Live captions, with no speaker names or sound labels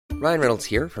Ryan Reynolds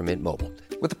here from Mint Mobile.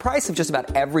 With the price of just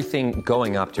about everything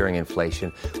going up during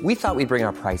inflation, we thought we'd bring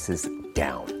our prices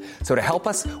down. So to help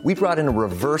us, we brought in a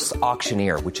reverse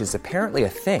auctioneer, which is apparently a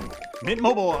thing. Mint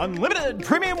Mobile Unlimited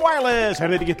Premium Wireless. How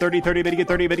to get 30, 30, bit to get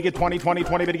 30, bit to get 20, 20,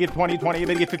 20, bit to get 20, 20,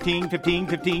 bit to get 15, 15,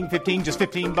 15, 15, just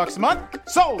 $15 a month?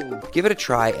 Sold! Give it a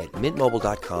try at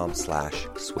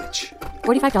mintmobile.com/switch.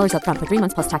 $45 up front for 3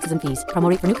 months plus taxes and fees.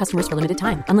 Promo rate for new customers for limited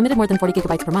time. Unlimited more than 40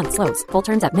 gigabytes per month. Slows full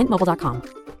terms at mintmobile.com.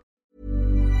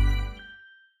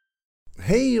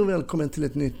 Hej och välkommen till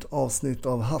ett nytt avsnitt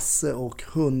av Hasse och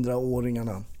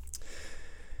 100-åringarna.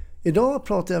 Idag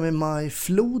pratar jag med Maj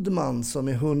Flodman som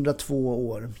är 102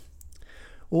 år.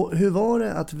 Och hur var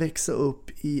det att växa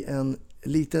upp i en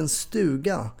liten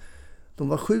stuga? De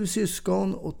var 7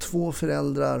 syskon och 2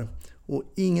 föräldrar och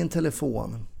ingen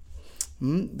telefon.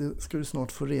 Det ska du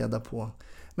snart få reda på.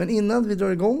 Men innan vi drar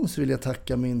igång så vill jag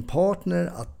tacka min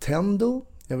partner Attendo.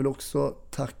 Jag vill också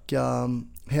tacka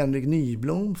Henrik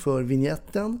Nyblom för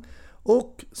vignetten.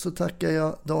 Och så tackar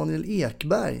jag Daniel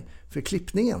Ekberg för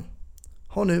klippningen.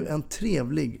 Ha nu en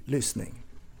trevlig lyssning.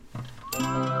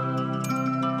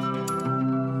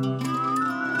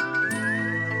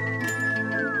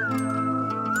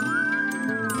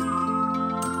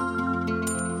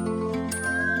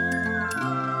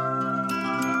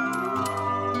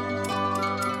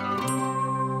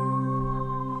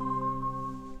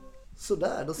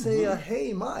 Sådär, då säger jag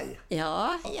hej Maj.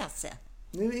 Ja, hej Hasse.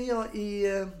 Nu är jag i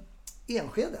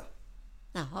Enskede.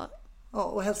 Jaha. Ja,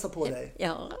 och hälsar på dig.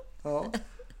 Ja.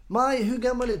 Maj, hur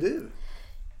gammal är du?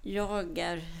 Jag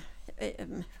är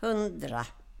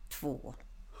 102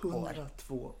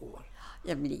 102 år.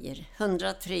 Jag blir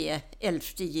 103 11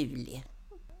 juli.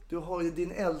 Du har ju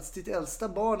ditt äldsta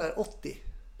barn är 80.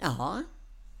 Ja,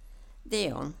 det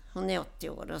är hon. Hon är 80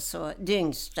 år och så det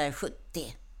yngsta är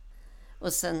 70.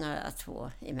 Och sen har jag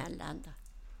 2 emellan då.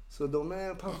 Så de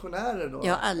är pensionärer då?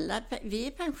 Ja, vi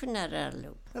är pensionärer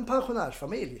allihop. En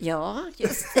pensionärsfamilj? Ja,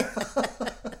 just det.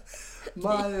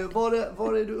 Maj,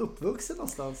 var är du uppvuxen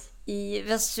någonstans? I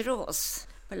Västerås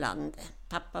på landet.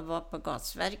 Pappa var på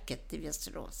gasverket i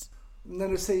Västerås. När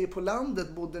du säger på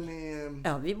landet, bodde ni...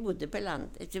 Ja, vi bodde på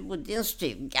landet. Vi bodde i en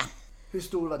stuga. Hur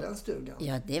stor var den stugan?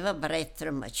 Ja, det var bara 1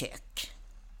 rum och kök.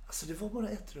 Alltså det var bara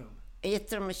 1 rum?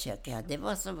 1 rum och kök, ja. Det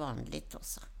var så vanligt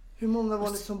också. Hur många var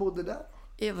ni som bodde där?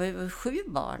 Det var 7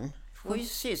 barn. 7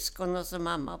 syskon och så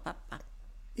mamma och pappa.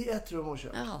 I 1 rum och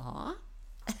kök? Ja.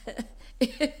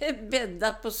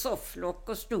 Bädda på sofflock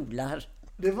och stolar.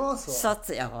 Det var så?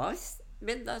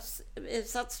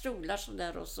 Satt stolar så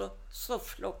där och så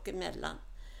sofflock emellan.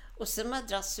 Och sen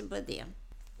madrasser på det.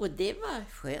 Och det var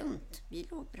skönt. Vi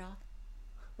låg bra.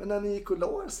 Men när ni gick och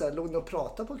låg ni och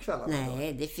pratade på kvällarna?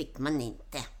 Nej, det fick man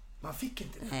inte. Man fick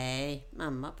inte det? Nej,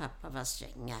 mamma och pappa var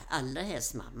stränga. Allra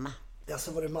helst mamma. Ja,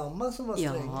 så var det mamma som var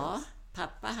sträng? Ja,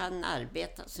 pappa han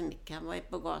arbetade så mycket. Han var ju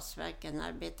på gasverket, han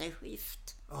arbetade i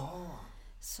skift.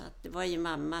 Så att det var ju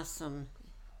mamma som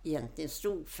egentligen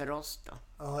stod för oss då.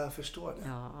 Ja, jag förstår det.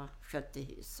 Ja, skötte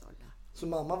hushållet. Så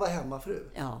mamma var hemmafru?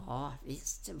 Ja,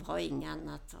 visst. Det var inget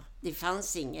annat då. Det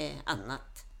fanns inget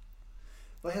annat.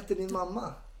 Vad hette din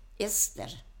mamma?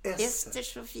 Ester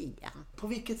Sofia. På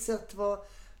vilket sätt var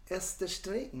Ester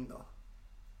sträng då?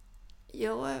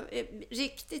 Ja,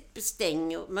 riktigt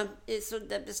bestängd. Så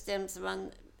där bestämde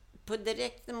man. På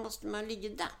direkten måste man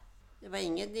lyda. Det var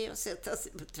ingen idé att sätta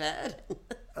sig på tvären.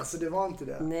 Alltså det var inte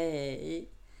det?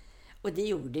 Nej. Och det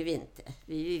gjorde vi inte.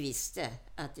 Vi visste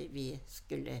att vi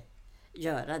skulle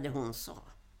göra det hon sa.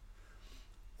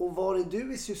 Och var är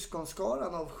du i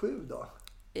syskonskaran av 7 då?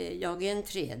 Jag är en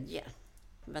tredje.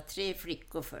 Det var 3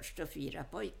 flickor först och 4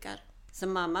 pojkar. Så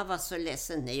mamma var så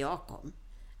ledsen när jag kom.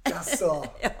 Jaså?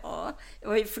 Ja, jag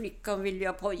var ju flicka och ville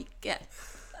ha pojke.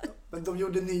 Men de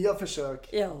gjorde nya försök?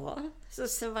 Ja,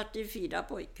 så var det 4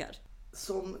 pojkar.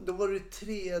 Då var du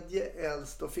 3:e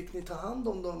äldst och fick ni ta hand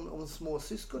om om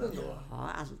småsyskonen då? Ja,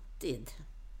 alltid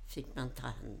fick man ta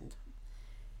hand.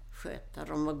 Sköta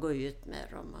dem och gå ut med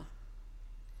dem. Och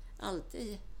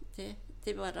alltid,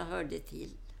 det bara hörde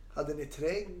till. Hade ni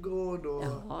trädgård?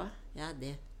 Ja, jag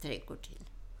hade trädgård till.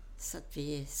 Så att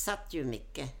vi satt ju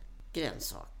mycket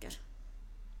grönsaker.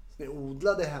 Så ni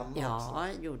odlade hemma också? Ja,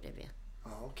 gjorde vi.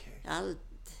 Ja, okay. Allt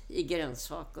i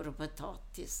grönsaker och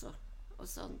potatis och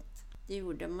sånt. Det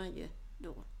gjorde man ju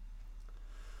då.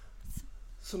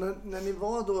 Så när ni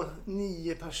var då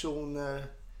 9 personer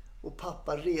och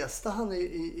pappa, reste han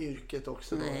i yrket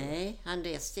också då? Nej, han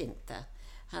reste inte.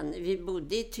 Vi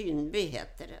bodde i Tynby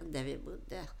heter det, där vi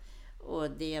bodde.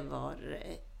 Och det var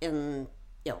en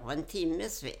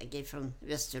timmes väg ifrån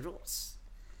Västerås.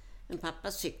 Men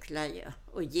pappa cyklade ju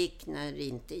och gick när det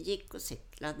inte gick och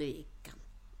cyklade och gick han.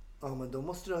 Ja, men då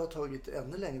måste det ha tagit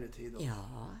ännu längre tid då.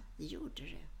 Ja, det gjorde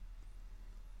det.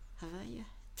 Han var ju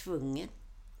tvungen.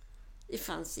 Det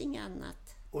fanns inget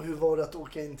annat. Och hur var det att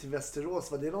åka in till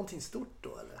Västerås? Var det någonting stort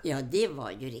då eller? Ja, det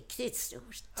var ju riktigt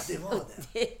stort. Ja, det var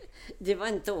det. Det var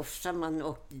inte ofta man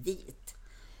åkte dit.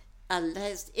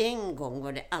 Alldeles en gång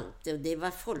var det alltid, och det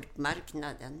var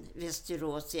folkmarknaden,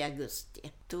 Västerås i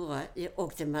augusti. Då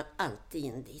åkte man alltid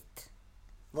in dit.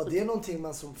 Var det någonting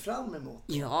man såg fram emot?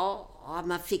 Ja,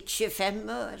 man fick 25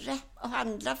 öre att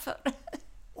handla för.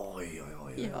 Oj.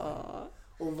 Ja.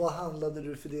 Och vad handlade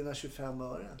du för dina 25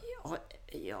 öre?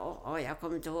 Ja, jag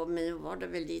kommer inte ihåg, men nu var det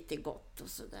väl lite gott och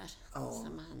sådär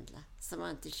som handlade. Som man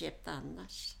inte köpte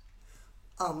annars.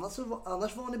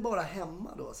 Annars var ni bara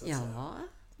hemma då så att säga? Ja,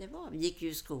 det var. Vi gick ju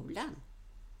i skolan.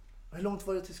 Hur långt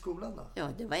var det till skolan då? Ja,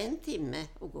 det var 1 timme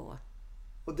att gå.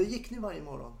 Och det gick ni varje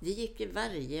morgon? Det gick ju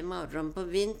varje morgon. På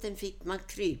vintern fick man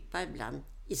krypa ibland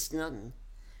i snön.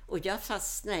 Och jag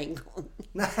fastnade en gång.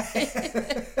 Nej.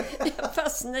 Jag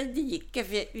fastnade i diket,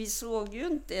 för vi såg ju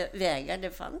inte vägar.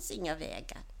 Det fanns inga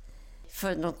vägar.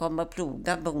 För de kom och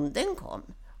plogade, bonden kom.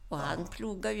 Och han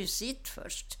plogade ju sitt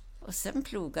först. Och sen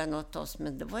plogade han åt oss,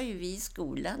 men då var ju vi i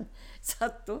skolan. Så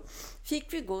att då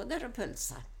fick vi gå där och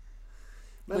pölsa.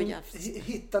 Men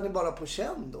hittade ni bara på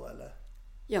känn då eller?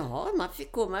 Ja, man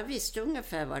fick gå. Man visste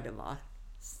ungefär vad det var.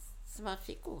 Så man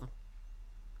fick gå.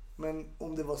 Men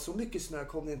om det var så mycket snö,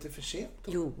 kom ni inte för sent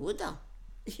då?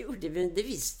 Jo, det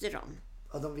visste de.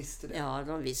 Ja, de visste det. Ja,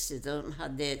 de visste. De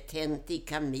hade tänt i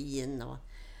kamin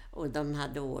och de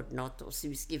hade ordnat oss.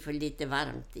 Vi skulle få lite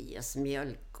varmt i oss,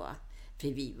 mjölk och... För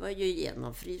vi var ju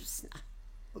genomfrusna.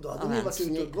 Och då hade ni varit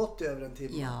ute och gått över en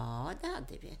timme? Ja, det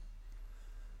hade vi.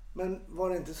 Men var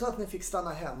det inte så att ni fick stanna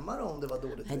hemma då, om det var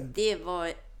dåligt? Men det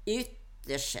var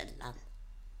ytterst sällan.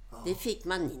 Ja. Det fick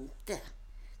man inte.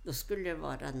 Då skulle det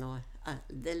vara något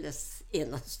alldeles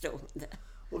enastående.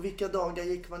 Och vilka dagar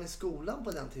gick man i skolan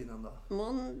på den tiden då?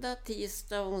 Måndag,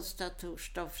 tisdag, onsdag,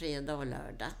 torsdag, fredag och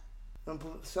lördag. Men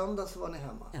på söndag så var ni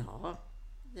hemma? Ja,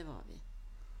 det var vi.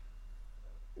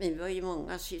 Men vi var ju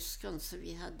många syskon, så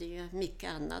vi hade ju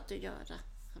mycket annat att göra.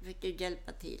 Jag fick ju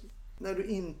hjälpa till. När du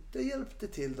inte hjälpte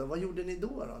till då, vad gjorde ni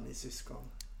då ni syskon?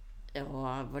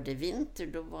 Ja, var det vinter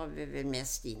då var vi väl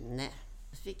mest inne.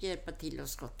 Vi fick hjälpa till att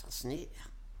skotta snö.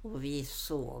 Och vi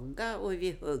såga och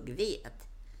vi högg ved.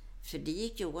 För det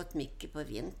gick ju åt mycket på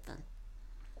vintern.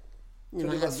 För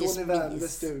det var så ni värmde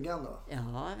stugan då?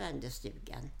 Ja, värmde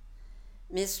stugan.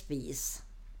 Med spis.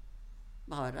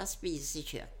 Bara spis i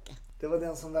köket. Det var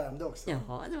den som värmde också?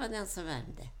 Ja, det var den som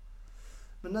värmde.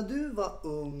 Men när du var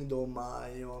ung då,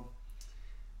 Maj, och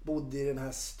bodde i den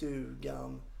här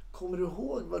stugan, kommer du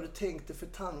ihåg vad du tänkte för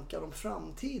tankar om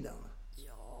framtiden?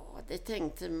 Ja, det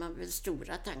tänkte man väl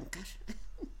stora tankar.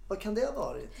 Vad kan det ha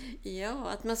varit? Ja,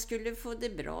 att man skulle få det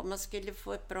bra. Man skulle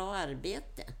få ett bra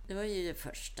arbete. Det var ju det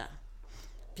första.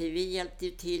 För vi hjälpte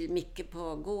ju till mycket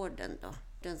på gården då.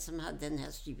 Den som hade den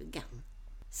här stugan.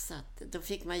 Så att då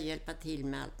fick man hjälpa till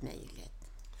med allt möjligt.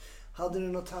 Hade du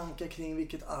några tankar kring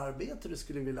vilket arbete du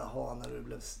skulle vilja ha när du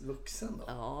blev vuxen då?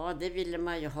 Ja, det ville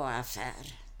man ju ha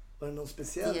affär. Var det någon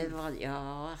speciell? Det var,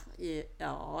 ja,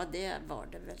 det var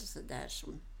det väl så där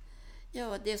som...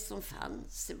 Ja, det som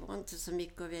fanns. Det var inte så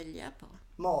mycket att välja på.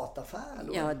 Mataffär?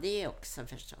 Eller? Ja, det också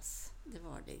förstås. Det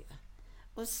var det ju.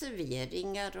 Och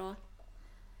serveringar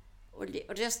och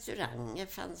restauranger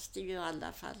fanns det ju i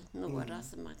alla fall. Några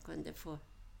som man kunde få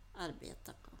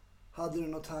arbeta på. Hade du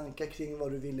några tankar kring var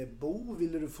du ville bo?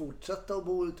 Ville du fortsätta att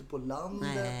bo ute på landet?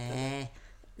 Nej,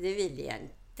 det ville jag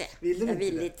inte. Jag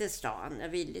ville till stan. Jag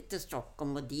ville till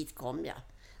Stockholm och dit kom jag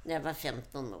när jag var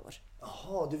 15 år.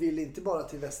 Jaha, du ville inte bara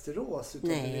till Västerås utan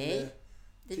Nej,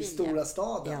 du ville till stora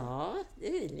staden? Ja,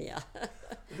 det ville jag.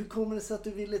 Hur kommer det sig att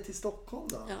du ville till Stockholm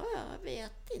då? Ja, jag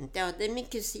vet inte. Ja, det är min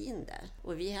kusin där.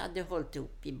 Och vi hade hållit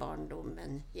ihop i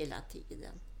barndomen hela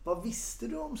tiden. Vad visste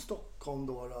du om Stockholm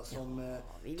då som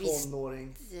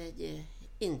tonåring? Vi visste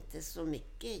inte så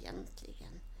mycket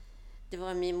egentligen. Det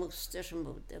var min moster som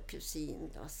bodde och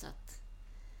kusin då, så att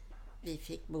vi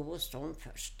fick bo hos dem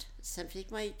först. Sen fick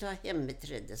man ju ta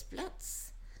hembiträdesplats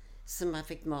så man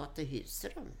fick mat och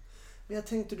husrum. Men jag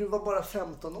tänkte du var bara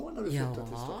 15 år när du flyttade till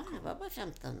Stockholm. Ja, jag var bara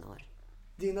 15 år.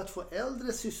 Dina 2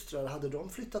 äldre systrar, hade de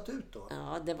flyttat ut då?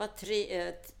 Ja, det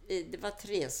var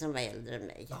 3 som var äldre än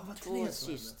mig. Ja, 2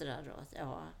 systrar då.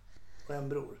 Ja. Och en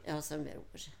bror? Ja, som bror.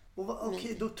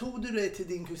 Okej, då tog du dig till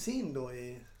din kusin då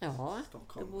i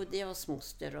Stockholm? Då bodde jag hos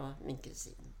moster och min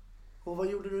kusin. Och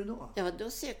vad gjorde du då? Ja, då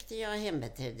sökte jag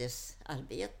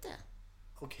hembiträdesarbete.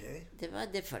 Okej. Det var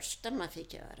det första man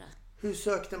fick göra. Hur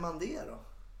sökte man det då?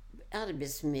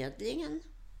 Arbetsförmedlingen,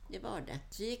 det var det.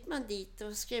 Så gick man dit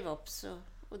och skrev upp så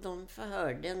och de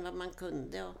förhörde en vad man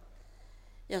kunde. Och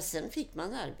ja, sen fick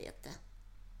man arbete.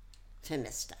 För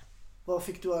mesta. Vad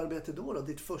fick du arbete då?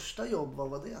 Ditt första jobb, vad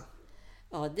var det?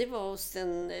 Ja, det var hos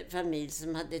en familj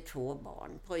som hade 2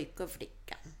 barn, pojke och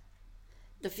flicka.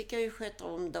 Då fick jag ju sköta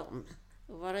om dem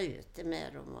och vara ute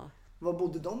med dem. Och... Var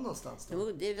bodde de någonstans då? De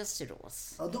bodde i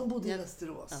Västerås. Ja, de bodde i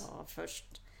Västerås. Ja,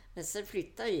 först. Men sen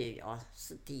flyttade ju jag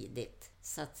så tidigt.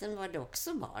 Så att sen var det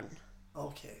också barn.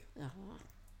 Okej. Ja.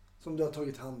 Som du har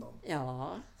tagit hand om?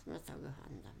 Ja, som jag tagit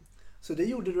hand om. Så det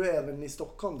gjorde du även i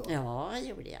Stockholm då? Ja, det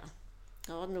gjorde jag.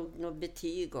 Jag har nog något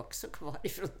betyg också kvar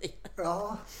ifrån det.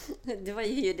 Ja. Det var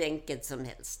ju hur enkelt som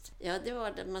helst. Ja, det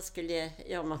var det man skulle...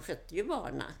 Ja, man skötte ju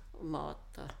barna och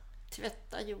mat och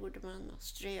tvätta gjorde man och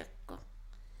strök.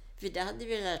 För det hade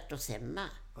vi lärt oss hemma.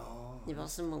 Ja. Det var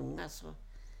så många så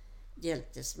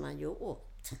hjälptes man ju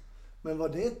åt. Men var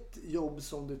det ett jobb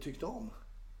som du tyckte om?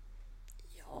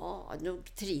 Ja,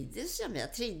 nog trivdes jag med.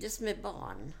 Jag trivdes med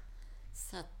barn.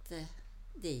 Så att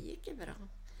det gick ju bra.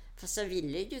 Fast jag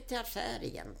ville ju till affär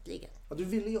egentligen. Ja, du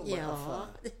ville jobba i affär? Ja,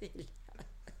 det ville jag.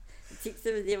 Jag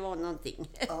tyckte det var någonting.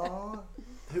 Ja.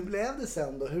 Hur blev det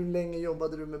sen då? Hur länge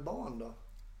jobbade du med barn då?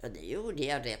 Ja, det gjorde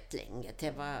jag rätt länge.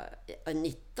 Jag var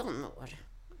 19 år.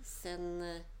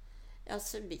 Sen ja,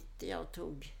 så bytte jag och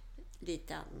tog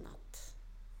lite annat.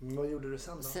 Vad gjorde du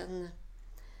sen då? Sen,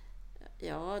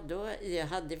 ja, då jag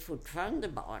hade fortfarande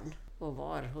barn och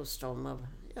var hos dem och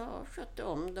ja, skötte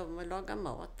om dem och lagade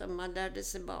mat och man lärde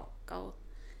sig baka och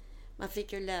man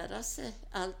fick ju lära sig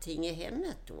allting i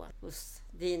hemmet då.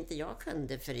 Det inte jag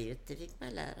kunde förut, det fick man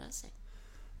lära sig.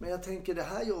 Men jag tänker det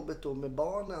här jobbet då med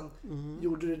barnen,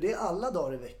 gjorde du det alla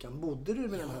dagar i veckan? Bodde du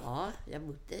med den här? Ja, jag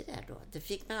bodde där då. Det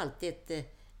fick man alltid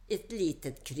ett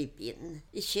litet kryp in.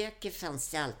 I köket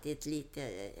fanns det alltid ett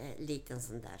liten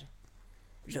sån där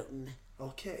rum.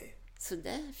 Okej. Så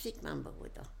där fick man bo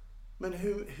då. Men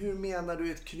hur menar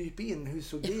du ett kryp in? Hur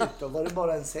såg det ut då? Var det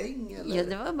bara en säng? Eller? Ja,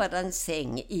 det var bara en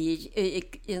säng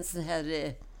i en sån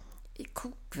här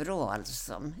kokvrå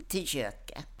alltså, till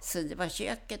köket. Så det var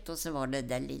köket och så var det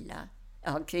där lilla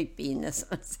kryp in som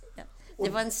man säger. Det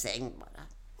var en säng bara.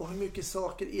 Och hur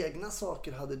mycket egna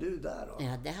saker hade du där då?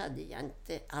 Ja, det hade jag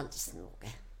inte alls något.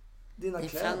 Dina det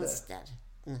kläder? Fanns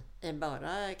där.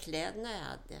 Bara kläderna jag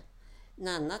hade.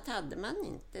 Något annat hade man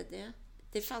inte.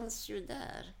 Det fanns ju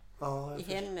där i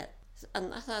hemmet.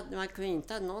 Annars hade man kunde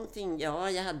inte ha någonting.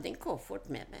 Ja, jag hade en koffert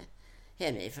med mig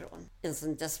hemifrån. En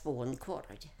sån där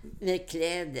spånkorg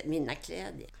med mina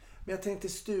kläder. Men jag tänkte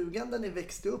stugan där ni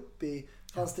växte upp i,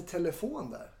 fanns det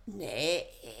telefon där?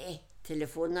 Nej,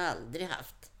 telefon har jag aldrig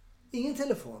haft. Ingen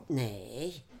telefon?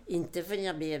 Nej, inte förrän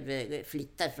jag blev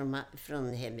flyttad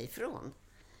från hemifrån.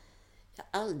 Jag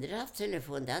har aldrig haft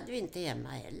telefon, det hade vi inte hemma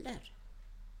heller.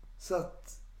 Så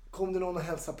att, kom det någon att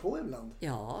hälsa på ibland?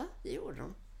 Ja, det gjorde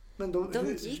de. Men då,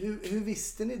 hur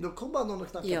visste ni? Då kom bara någon och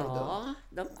knackade på dörren? Ja,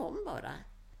 de kom bara.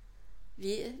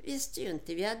 Vi visste ju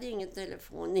inte, vi hade ingen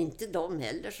telefon, inte de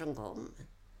heller som kom.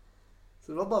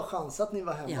 Så det var bara chans att ni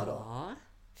var hemma då? Ja,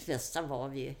 flesta var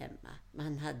vi ju hemma.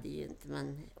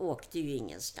 Man åkte ju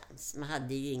ingenstans. Man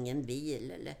hade ju ingen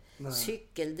bil eller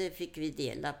cykel, det fick vi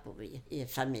dela på i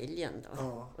familjen då.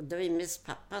 Ja. Och det var ju mest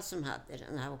pappa som hade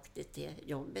den. Han åkte till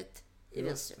jobbet i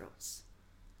Västerås.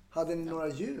 Hade ni några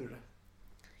djur?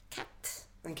 Katt.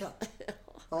 En katt?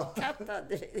 Ja, katt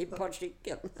hade ett par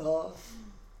stycken. Ja.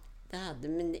 Det hade,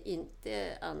 men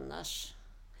inte annars.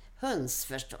 Höns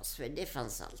förstås, för det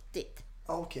fanns alltid.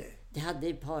 Okej. Det hade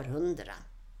ett par 100.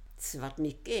 Så det var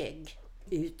mycket ägg.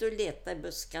 Ut och leta i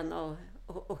buskarna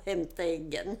och hämta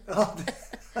äggen. Ja,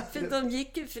 för de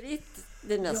gick ju fritt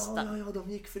det mesta. Ja, de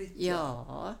gick fritt.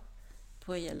 Ja,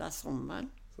 på hela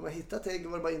sommaren. Så man hittat ägg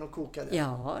var det bara in och kokade?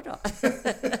 Ja då.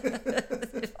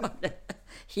 Det var det.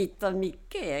 Hittade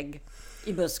mycket ägg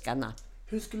i buskarna.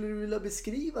 Hur skulle du vilja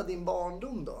beskriva din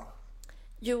barndom då?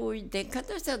 Jo, det kan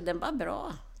jag säga, den var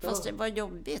bra. Fast det var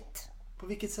jobbigt. På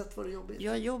vilket sätt var det jobbigt?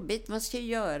 Ja, jobbigt. Man ska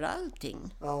göra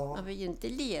allting. Ja. Man var ju inte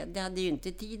ledig. Hade ju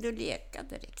inte tid att leka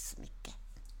direkt så mycket.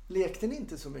 Lekte ni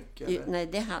inte så mycket? Eller? Nej,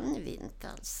 det hann vi inte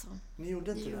alltså. Ni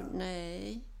gjorde inte det?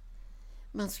 Nej.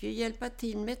 Man skulle hjälpa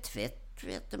till med tvätt,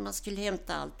 vet du. Man skulle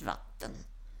hämta allt vatten.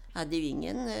 Hade ju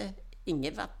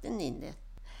inget vatten inne.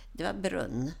 Det var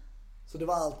brunn. Så det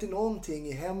var alltid någonting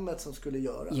i hemmet som skulle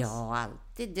göras? Ja,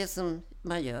 alltid. Det som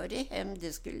man gör i hem,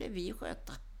 det skulle vi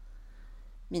sköta.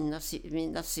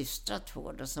 Mina systrar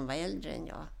 2 då, som var äldre än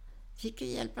jag, fick ju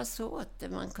hjälpas åt det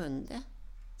man kunde.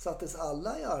 Sattes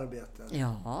alla i arbete?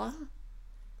 Ja,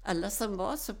 alla som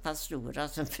var så pass stora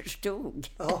som förstod.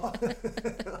 Ja,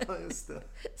 just det.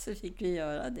 Så fick vi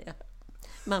göra det.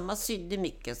 Mamma sydde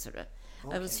mycket, så det.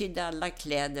 Hon sydde alla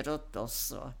kläder åt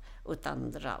oss och åt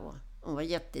andra. Och hon var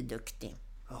jätteduktig.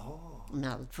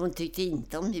 Med allt. För hon tyckte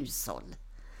inte om hushåll.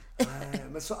 Nej,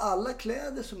 men så alla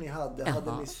kläder som ni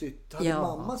hade ni sytt? Hade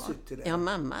mamma sytt till det? Ja,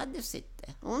 mamma hade sytt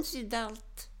det. Hon sydde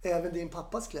allt. Även din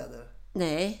pappas kläder?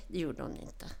 Nej, det gjorde hon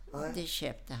inte. Nej. Det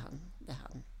köpte han.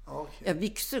 Okay. Ja,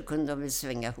 byxor kunde de väl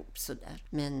svänga ihop sådär.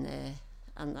 Men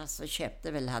annars så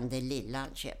köpte väl han det lilla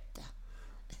han köpte.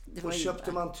 Och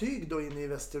köpte man tyg då inne i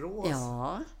Västerås?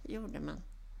 Ja, det gjorde man.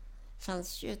 Det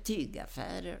fanns ju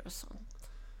tygaffärer och sånt.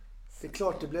 Det är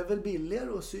klart, det blev väl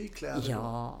billigare att sy kläder?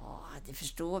 Ja, det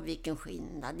förstår vilken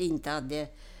skillnad. Inte hade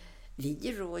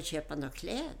vi råd att köpa några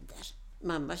kläder.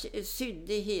 Mamma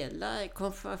sydde hela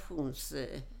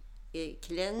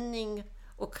konfirmationsklänning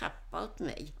och kappa åt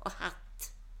mig och hatt.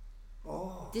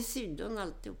 Det sydde hon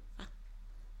alltihopa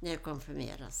när jag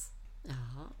konfirmeras.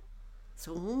 Jaha.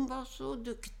 Så hon var så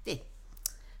duktig.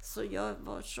 Så jag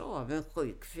var så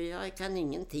avundsjuk, för jag kan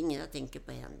ingenting när jag tänker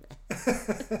på henne.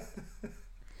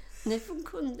 Nej, för hon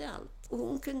kunde allt. Och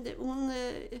hon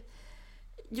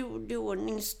gjorde i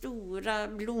ordning stora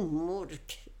blommor,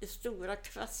 stora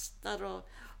kvastar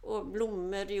och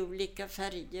blommor i olika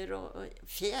färger och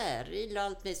fjäril och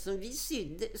allt med som vi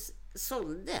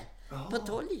sålde på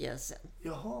torget sen.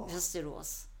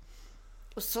 Västerås.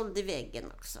 Och sålde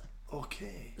väggen också.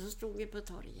 Okej. Så stod vi på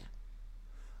torget.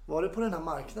 Var det på den här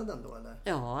marknaden då eller?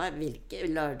 Ja,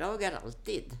 lördagar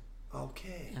alltid.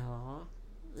 Okej. Ja,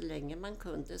 så länge man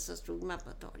kunde så stod man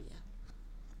på torget.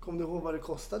 Kom du ihåg vad det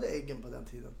kostade äggen på den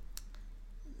tiden?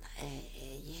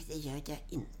 Nej, det gör jag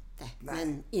inte. Nej.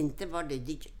 Men inte var det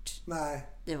dyrt. Nej.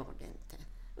 Det var det inte.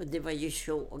 Och det var ju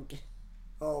tjog.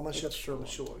 Ja, man köpte från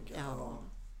tjog. Ja.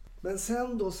 Men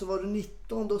sen då så var du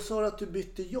 19, då sa du att du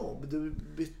bytte jobb. Du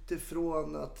bytte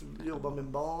från att jobba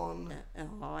med barn.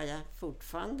 Ja,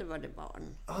 fortfarande var det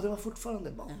barn. Ja, det var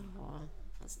fortfarande barn. Ja,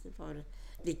 fast det var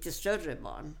lite större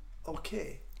barn.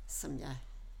 Okej. Som jag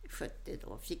skötte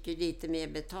då. Fick ju lite mer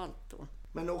betalt då.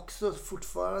 Men också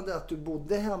fortfarande att du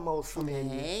bodde hemma hos familjen?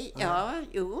 Nej,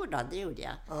 det gjorde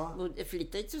jag. Ja.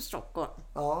 Flyttade till Stockholm.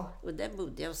 Ja. Och där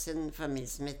bodde jag hos en familj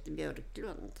som hette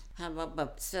Björklund. Han var på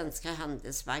Svenska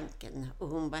Handelsbanken och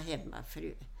hon var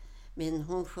hemmafru. Men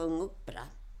hon sjöng opera.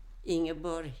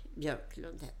 Ingeborg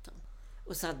Björklund hette hon.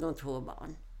 Och så hade hon 2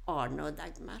 barn, Arne och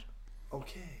Dagmar.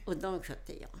 Okej. Och de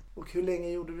skötte jag. Och hur länge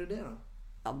gjorde du det då?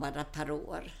 Ja, bara ett par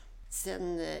år.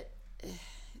 Sen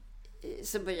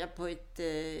så började jag på ett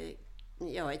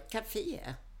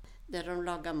café där de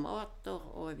lagade mat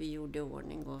och vi gjorde i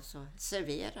ordning och så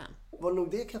serverade. Var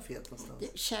låg det kaféet någonstans?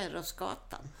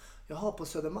 Kärrosgatan. Jaha, på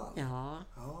Södermalm? Ja.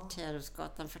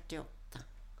 Kärrosgatan 48.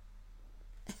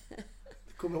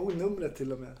 Du kommer ihåg numret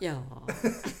till och med? Ja.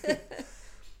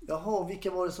 Jaha,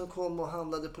 vilka var det som kom och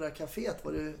handlade på det här kaféet?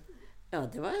 Var det... Ja,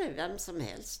 det var vem som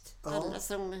helst. Ja. Alla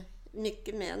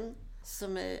mycket män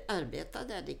som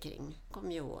arbetade där kring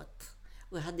kom ju åt.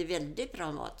 Och hade väldigt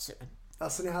bra mat. Så.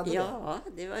 Alltså ni hade det? Ja,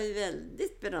 det var ju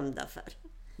väldigt berömda för.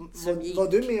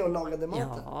 Var du med och lagade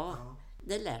maten? Ja,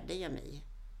 det lärde jag mig.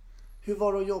 Hur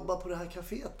var det att jobba på det här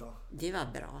kaféet då? Det var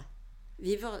bra.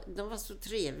 De var så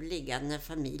trevliga, den här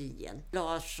familjen.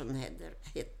 Larsson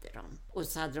hette de. Och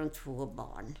så hade de 2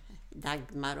 barn.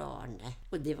 Dagmar och Arne.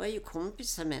 Och det var ju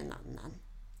kompisar med en annan.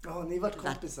 Ja, ni var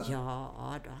kompisar?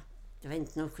 Ja då. Det var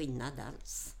inte någon skillnad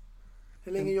alls.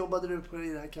 Hur länge jobbade du på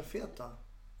det här kaféet då?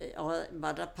 Ja,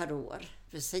 bara ett par år.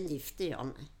 För sen gifte jag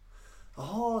mig.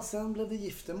 Jaha, sen blev det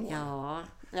giftermål? Ja,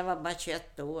 jag var bara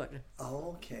 21 år.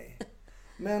 Ja, okej.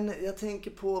 Men jag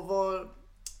tänker på,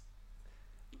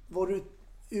 var du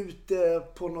ute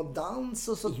på någon dans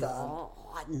och sånt där? Ja,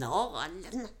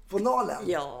 Nalen. På Nalen?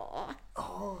 Ja.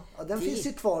 Ja, den finns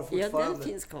ju kvar fortfarande. Ja, den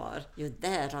finns kvar. Jo,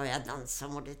 där har jag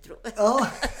dansat, må det tro. Ja,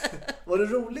 var det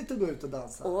roligt att gå ut och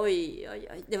dansa?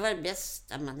 Oj. Det var det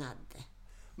bästa man hade.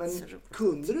 Men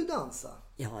kunde du dansa?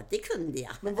 Ja, det kunde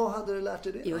jag. Men vad hade du lärt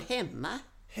dig det? Jo, hemma.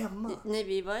 Hemma? När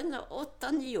vi var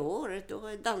 8-9 år,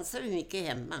 då dansade vi mycket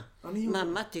hemma. Ja,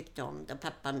 mamma tyckte om det,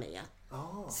 pappa med.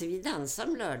 Ja. Så vi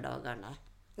dansade om lördagarna.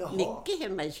 Jaha. Mycket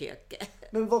hemma i köket.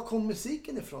 Men var kom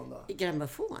musiken ifrån då?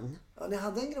 Grammofon. Ja, ni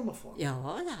hade en grammofon?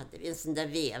 Ja, det hade vi. En sån där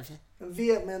vev. En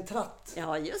vev med en tratt?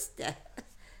 Ja, just det.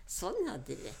 Sån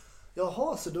hade vi.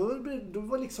 Jaha, så då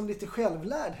var liksom lite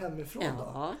självlärd hemifrån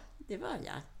då? Ja, det var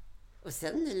jag. Och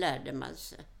sen lärde man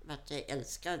sig vart jag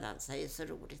älskar att dansa. Det är så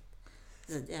roligt.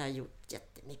 Så det har jag gjort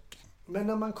jättemycket. Men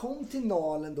när man kom till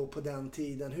Nalen då på den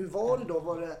tiden, hur var det då?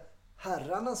 Var det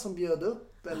herrarna som bjöd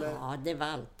upp? Eller? Ja, det var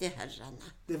alltid herrarna.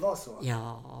 Det var så?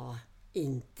 Ja,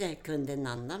 inte kunde en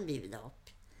annan bjuda upp.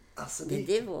 Alltså,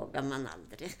 det vågar man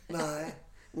aldrig. Nej.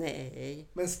 Nej.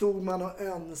 Men stod man och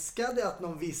önskade att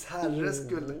någon viss herre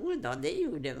skulle... Jo då, det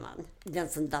gjorde man. Den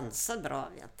som dansade bra,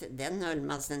 vet du, den höll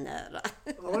man sig nära.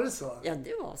 Var det så? Ja,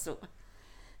 det var så.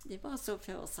 Det var så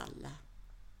för oss alla.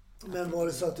 Men var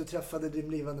det så att du träffade din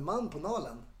blivande man på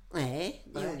Nalen? Nej,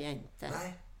 det gjorde jag inte.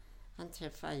 Nej. Han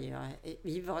träffade jag.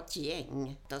 Vi var ett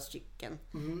gäng, 8 stycken.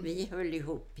 Vi höll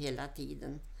ihop hela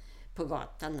tiden på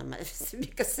gatan. De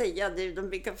brukar säga det, de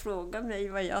brukar fråga mig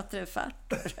vad jag träffat.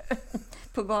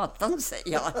 På gatan,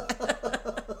 säger jag.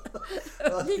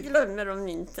 Det glömmer de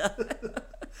inte.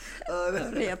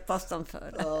 Repas de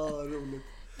för det. Ja, roligt.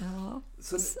 Ja.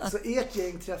 Så ert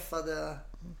gäng träffade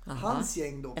hans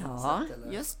gäng då? På Ja, sätt,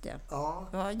 eller? just det. Ja.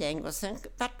 Det var gäng och sen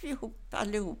vart vi ihop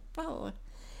allihopa och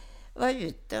var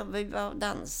ute och vi var och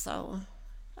dansade. Och,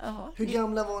 ja, Hur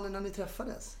gamla var ni när ni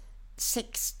träffades?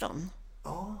 16.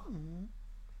 Ja.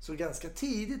 Så ganska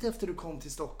tidigt efter du kom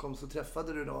till Stockholm så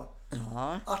träffade du då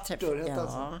Ja, Arthur hette han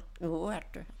så? Ja, jo,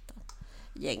 Arthur hette han.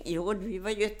 Gäng. Jo, vi var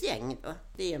ju ett gäng då.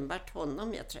 Det är enbart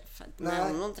honom jag träffade. Nej.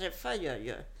 Men honom träffade jag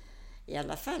ju i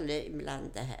alla fall ibland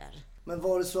det här. Men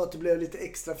var det så att du blev lite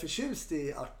extra förtjust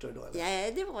i Arthur då? Eller?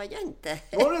 Nej, det var jag inte.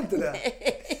 Var det inte det?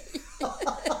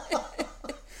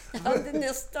 Jag hade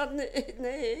nästan...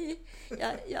 Nej,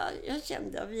 jag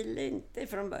kände jag ville inte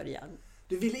från början.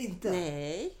 Du ville inte?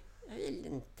 Nej, jag ville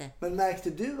inte. Men märkte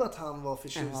du att han var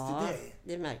förtjust i dig?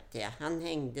 Det märkte jag. Han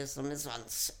hängde som en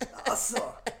svans. Alltså,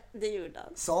 Det gjorde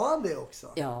han. sa han det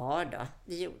också? Ja då,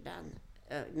 det gjorde han.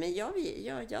 Men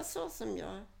jag sa som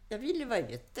jag ville vara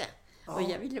ute. Och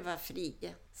jag ville vara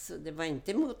fri. Så det var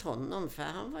inte mot honom, för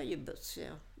han var ju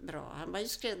bussig och bra. Han var ju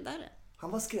skräddare.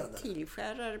 Han var skräddare?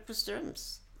 Tillskärare på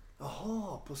Ströms.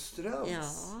 Jaha, på Ströms?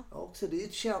 Ja. Också, det är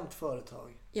ett känt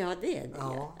företag. Ja, det är det.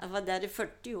 Ja. Han var där i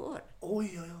 40 år.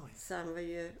 Oj, oj, oj. Så han var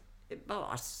ju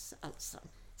bas, alltså.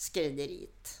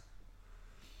 Skrädderiet.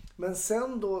 Men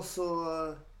sen då så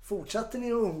fortsatte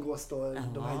ni att umgås då,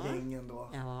 de här gängen då?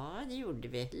 Ja, det gjorde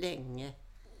vi. Länge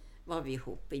var vi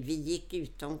ihop. Vi gick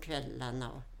ut om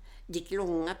kvällarna och gick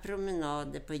långa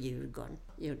promenader på Djurgården.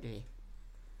 Gjorde vi.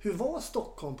 Hur var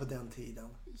Stockholm på den tiden?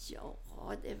 Ja,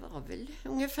 det var väl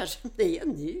ungefär som det är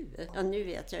nu. Ja, nu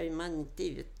vet jag ju man inte är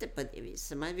ute på det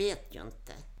viset. Man vet ju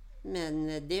inte.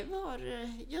 Men det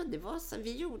var så.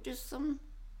 Vi gjorde som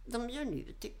de gör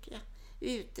nu, tycker jag.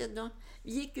 Ute då.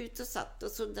 Vi gick ut och satt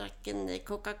och så drack en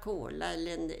Coca-Cola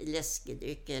eller en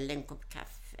läskedryck eller en kopp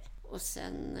kaffe. Och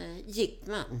sen gick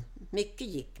man. Mycket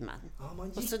gick man. Ja, man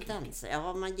gick och så mycket. dansade.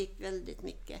 Ja, man gick väldigt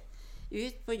mycket.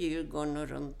 Ut på Djurgården och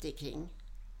runt omkring.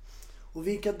 Och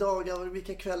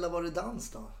vilka kvällar var det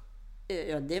dans då?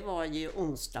 Ja, det var ju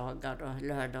onsdagar och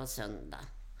lördag och söndag.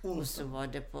 Och så var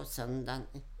det på söndagen,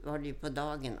 var det ju på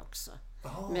dagen också.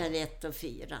 Jaha. Med 1 och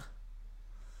 4.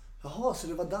 Jaha, så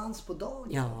det var dans på dagen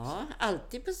också? Ja,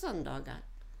 alltid på söndagar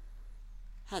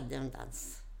hade en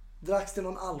dans. Dracks det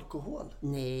någon alkohol?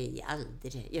 Nej,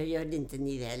 aldrig. Jag gör det inte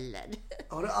ni heller.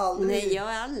 Har du aldrig... Nej, jag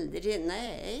har aldrig,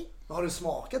 nej. Har du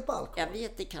smakat på alkohol? Jag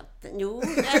vet i katten. Jo,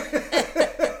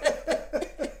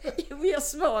 jag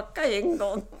smakade en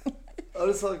gång. Har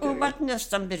du smakat? Och vart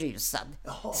nästan berusad.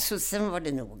 Jaha. Så sen var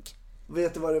det nog.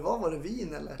 Vet du vad det var? Var det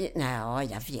vin eller? Nej,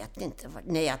 jag vet inte.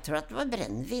 Nej, jag tror att det var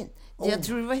brännvin. Jag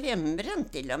tror det var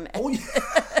hembränt till och med. Oj!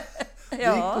 Du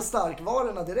gick på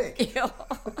starkvarorna direkt.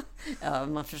 Ja,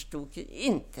 man förstod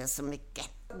inte så mycket.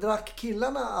 Drack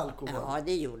killarna alkohol? Ja,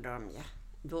 det gjorde de, ja.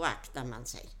 Då aktade man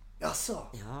sig. Jaså?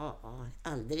 Ja,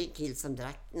 aldrig en kill som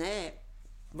drack. Nej.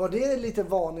 Var det lite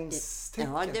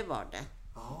varningstecken? Ja, det var det.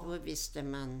 Ja. Då visste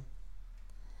man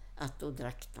att då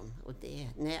drack de. Och det,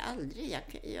 nej, aldrig.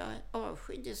 Jag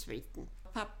avskydde spriten.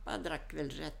 Pappa drack väl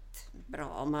rätt bra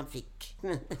om han fick.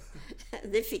 Men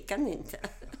det fick han inte.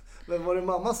 Men var det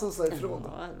mamma som sa ifrån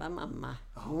då? Ja, det var mamma.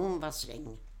 Hon var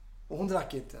sträng. Och hon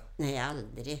drack inte? Nej,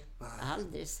 aldrig. Jag har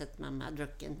aldrig sett mamma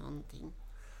druckit någonting.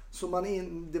 Så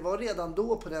det var redan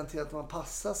då på den tiden att man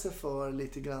passade sig för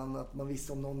lite grann att man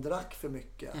visste om någon drack för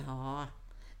mycket? Ja,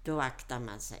 då aktade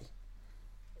man sig.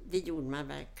 Det gjorde man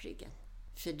verkligen.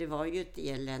 För det var ju ett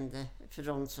elände för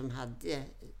de som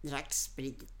drack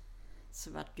sprit.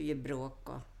 Så var det ju bråk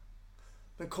och...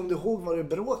 Men kom du ihåg, var det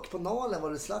bråk på Nalen?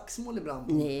 Var det slagsmål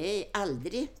ibland? Nej,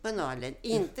 aldrig på Nalen.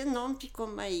 Inte någon fick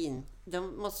komma in.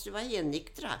 De måste vara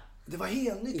helnyktra. Det var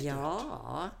helnyktert?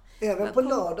 Ja. Även på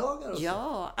lördagar och så?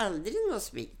 Ja, aldrig någon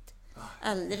sprit.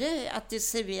 Aldrig att det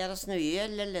serveras någon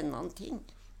öl eller någonting.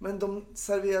 Men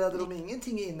serverade de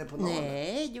ingenting inne på Nalen?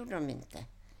 Nej, gjorde de inte.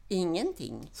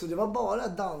 Ingenting. Så det var bara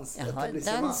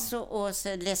dansetablissemang? Ja, dans och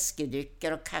så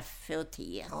läskedrycker och kaffe och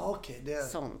te. Ja, okej.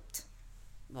 Sånt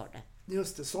var det.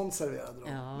 Just det, sånt serverade de.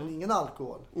 Ja. Men ingen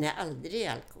alkohol? Nej, aldrig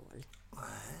alkohol. Nej.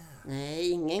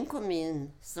 Nej, ingen kom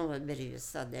in som var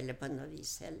berusad eller på något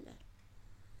vis heller.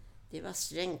 Det var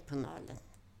strängt på Nalen.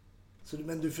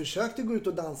 Men du försökte gå ut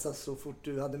och dansa så fort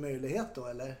du hade möjlighet då,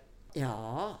 eller?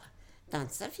 Ja,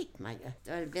 dansa fick man ju.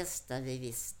 Det var det bästa vi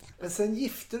visste. Men sen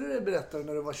gifte du dig, berättade,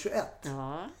 när du var 21.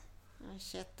 Ja, jag var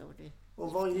 21 år.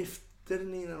 Och var gifte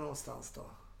ni någonstans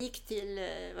då? Gick till,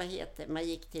 man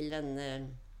gick till en,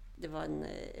 det var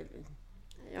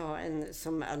en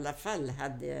som i alla fall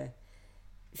hade,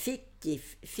 fick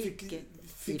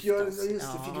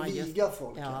viga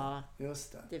folk. Ja,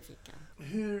 just det. Det fick han.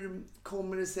 Hur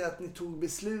kommer det sig att ni tog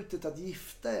beslutet att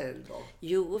gifta er då?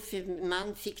 Jo, för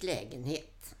man fick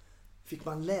lägenhet. Fick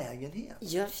man lägenhet?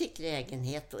 Jag fick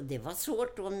lägenhet och det var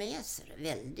svårt att med sig.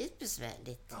 Väldigt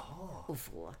besvärligt att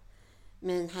få.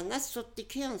 Men han har stått i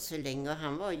kön så länge och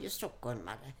han var ju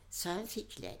stockholmare. Så han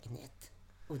fick lägenhet.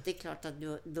 Och det är klart att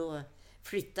då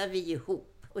flyttade vi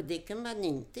ihop. Och det kan man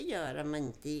inte göra om man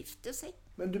inte gifte sig.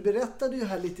 Men du berättade ju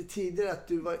här lite tidigare att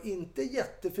du var inte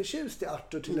jätteförtjust i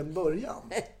Arthur till en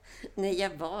början. Nej,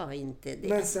 jag var inte det.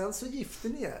 Men sen så gifte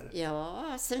ni er?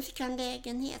 Ja, sen fick han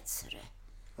lägenhet, så det.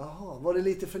 Jaha, var det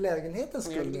lite för lägenhetens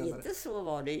skull? Ja, lite så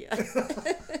var det ju.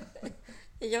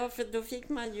 Ja, för då fick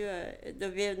man ju, då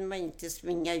behövde man inte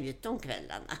springa ut om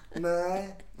kvällarna.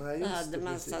 Nej, just då hade man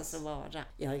någonstans att vara.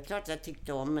 Ja, det är klart jag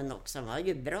tyckte om men också. Han var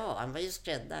ju bra, han var ju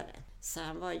skräddare. Så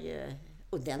han var ju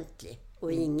ordentlig.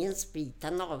 Och ingen sprit,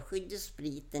 han avskydde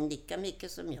spriten lika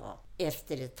mycket som jag.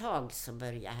 Efter ett tag så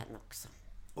började han också.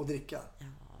 Och dricka? Ja,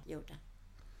 gjorde.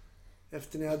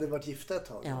 Efter ni hade varit gifta ett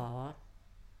tag? Ja.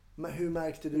 Men hur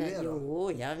märkte du det då?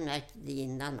 Jo, jag märkte det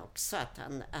innan också. Att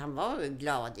han var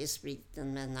glad i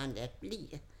spriten men han lät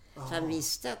bli. För han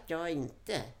visste att jag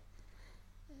inte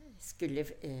skulle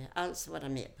alls vara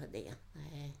med på det.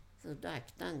 Nej. Så då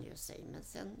aktade han ju sig. Men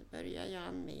sen började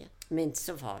han med. Men inte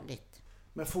så farligt.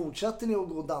 Men fortsatte ni att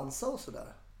gå och dansa och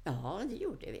sådär? Ja, det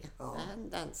gjorde vi. Ja. Han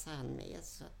dansade han med,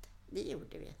 så att det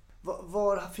gjorde vi.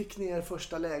 Var fick ni er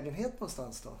första lägenhet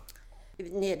någonstans då?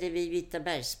 Nere vid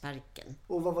Vitabergsparken.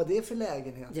 Och vad var det för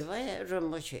lägenhet? Det var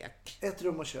rum och kök. Ett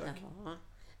rum och kök? Ja,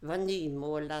 det var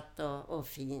nymålat och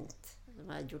fint. De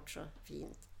hade gjort så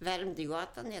fint.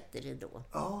 Värmdögatan hette det då.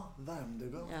 Ja,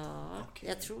 Värmdögatan. Ja, okay.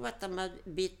 Jag tror att de har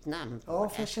bytt namn på det.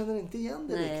 För jag känner inte igen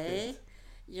det riktigt.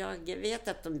 Nej, jag vet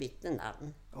att de bytte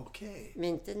namn. Okej. Men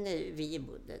inte när vi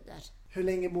bodde där. Hur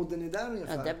länge bodde ni där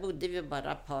ungefär? Ja, där bodde vi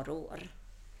bara ett par år.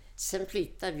 Sen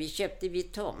köpte vi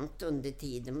tomt under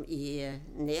tiden i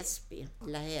Näsby,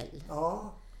 Lahäll.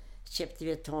 Ja. Köpte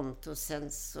vi tomt och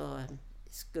sen så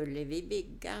skulle vi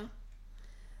bygga.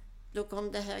 Då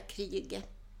kom det här kriget.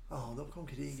 Ja, då kom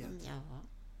kriget. Ja.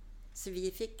 Så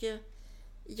vi fick ju...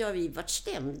 Ja, vi var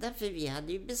stämda för vi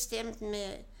hade ju bestämt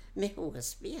med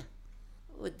HSB.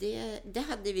 Och det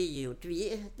hade vi gjort.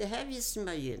 Det här visste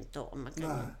man ju inte om. Man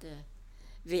kan ju inte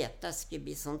veta att det skulle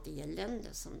bli sånt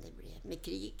elände som det blev med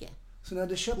kriget. Så ni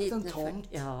hade köpt en tomt?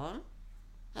 Ja.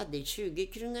 Hade 20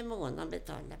 kronor i månaden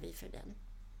betalade vi för den.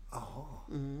 Jaha.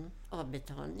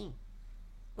 Avbetalning.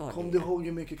 Kom du ihåg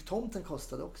hur mycket tomten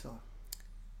kostade också?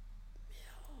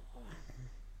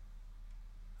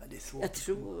 Ja, det är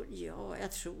svårt.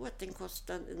 Jag tror att den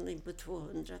kostade på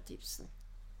 200 000.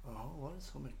 Ja, var det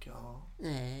så mycket? Ja.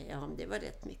 Nej, det var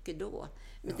rätt mycket då.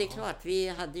 Men det är klart,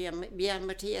 vi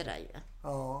amorterade ju.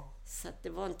 Ja. Så att det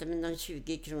var inte med någon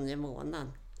 20 kronor i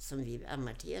månaden som vi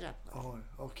amorterade på. Ja,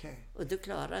 okej. Och då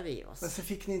klarade vi oss. Men så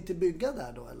fick ni inte bygga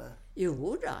där då, eller?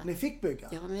 Jo då. Ni fick bygga?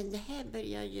 Ja, men det här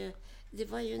började ju... Det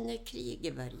var ju när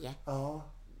kriget började.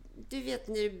 Ja. Du vet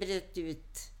när det bröt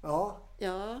ut. Ja.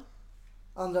 Ja.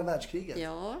 Andra världskriget?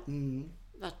 Ja.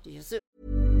 Vart det ju så.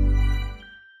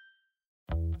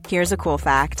 Here's a cool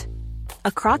fact.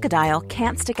 A crocodile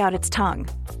can't stick out its tongue.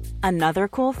 Another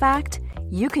cool fact,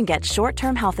 you can get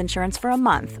short-term health insurance for a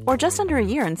month or just under a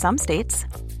year in some states.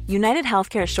 United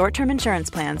Healthcare short-term insurance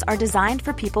plans are designed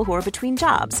for people who are between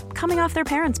jobs, coming off their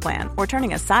parents' plan, or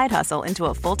turning a side hustle into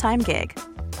a full-time gig.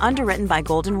 Underwritten by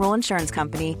Golden Rule Insurance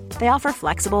Company, they offer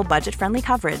flexible, budget-friendly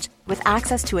coverage with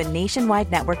access to a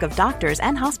nationwide network of doctors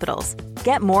and hospitals.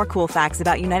 Get more cool facts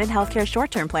about United Healthcare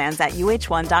short-term plans at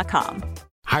uh1.com.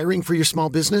 Hiring for your small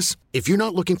business? If you're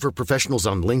not looking for professionals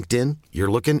on LinkedIn,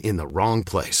 you're looking in the wrong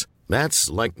place. That's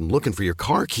like looking for your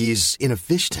car keys in a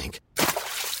fish tank.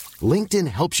 LinkedIn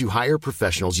helps you hire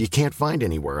professionals you can't find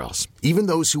anywhere else, even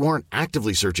those who aren't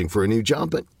actively searching for a new job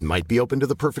but might be open to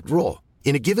the perfect role.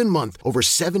 In a given month, over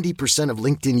 70% of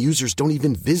LinkedIn users don't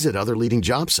even visit other leading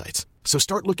job sites. So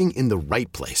start looking in the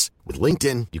right place. With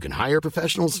LinkedIn, you can hire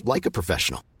professionals like a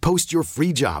professional. Post your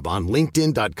free job on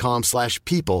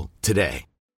linkedin.com/people today.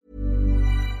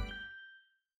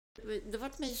 Då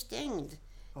var man ju stängd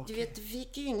Du vet, du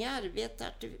fick ju inga arbete.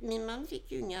 Min man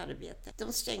fick ju inga arbete.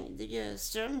 De stängde ju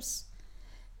Ströms.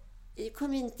 Det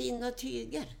kom inte in några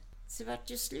tyger. Så det vart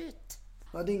ju slut.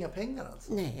 Du hade inga pengar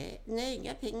alltså? Nej,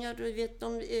 inga pengar. Du vet,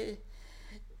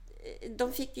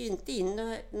 de fick ju inte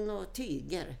in några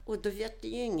tyger. Och då vet det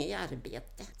ju inget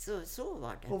arbete. Så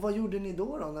var det. Och vad gjorde ni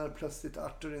då när plötsligt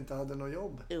Arthur inte hade något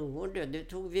jobb? Jo,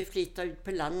 då vi flyttade ut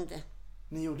på landet.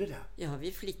 Ni gjorde det? Ja,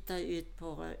 vi flyttade ut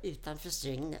utanför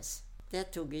Strängnäs. Där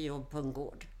tog vi jobb på en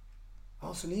gård.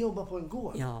 Ja, så ni jobbar på en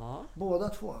gård? Ja. Båda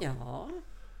två? Ja,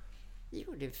 det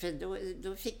gjorde vi. För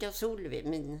då fick jag Solveig,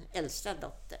 min äldsta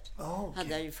dotter. Okay. Hade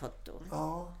jag ju fått då.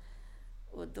 Ja.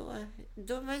 Och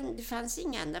det fanns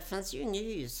inga andra, det fanns ju inget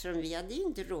husrum. Vi hade ju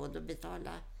inte råd att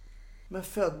betala. Men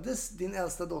din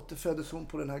äldsta dotter, föddes hon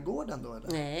på den här gården då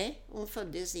eller? Nej, hon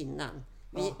föddes innan.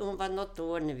 Hon var något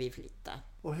år när vi flyttade.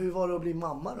 Och hur var det att bli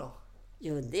mamma då?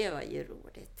 Jo, det var ju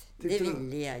roligt. Det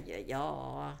ville jag ju.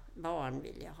 Ja, barn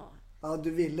vill jag ha. Ja,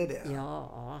 du ville det?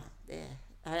 Ja, det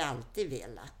har jag alltid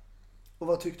velat. Och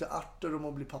vad tyckte Arthur om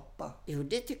att bli pappa? Jo,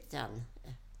 det tyckte han.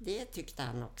 Det tyckte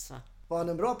han också. Var han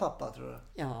en bra pappa, tror du?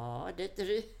 Ja,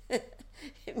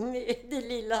 det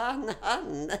lilla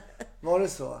han. Var det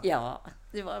så? Ja,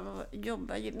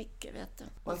 jobbar ju mycket, vet du.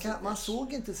 Man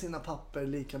såg inte sina papper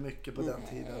lika mycket på den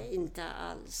tiden? Nej, inte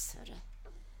alls.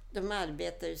 De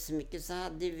arbetade ju så mycket, så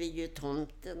hade vi ju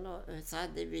tomten och så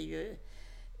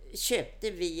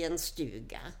köpte vi en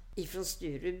stuga ifrån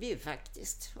Stureby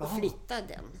faktiskt och flyttade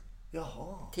den.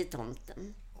 Jaha. Till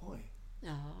tomten. Oj.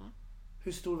 Ja.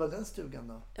 Hur stor var den stugan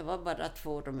då? Det var bara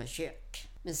 2 rum och kök.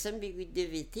 Men sen byggde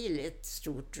vi till ett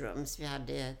stort rum så vi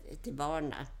hade till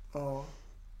barnen. Ja.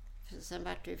 Sen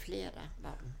var det ju flera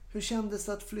barn. Hur kändes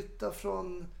det att flytta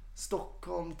från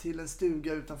Stockholm till en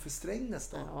stuga utanför Strängnäs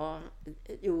då? Ja,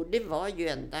 jo, det var ju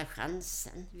enda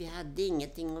chansen. Vi hade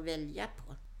ingenting att välja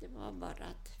på. Det var bara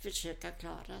att försöka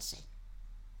klara sig.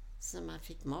 Så man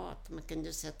fick mat, man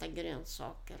kunde sätta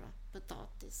grönsaker och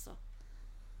potatis.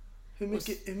 Hur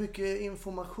mycket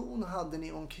information hade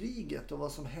ni om kriget och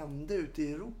vad som hände ute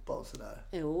i Europa och sådär?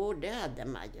 Jo, det hade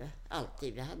man ju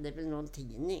alltid. Vi hade väl någon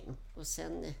tidning och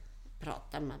sen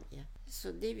pratade man ju.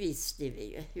 Så det visste vi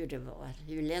ju hur det var,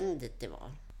 hur ländigt det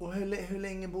var. Och hur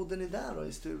länge bodde ni där då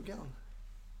i stugan?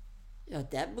 Ja,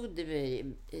 där bodde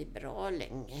vi bra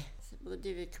länge. Så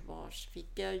bodde vi kvar, så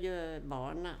fick jag ju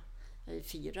barna. Jag hade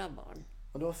 4 barn.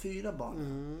 Och du har 4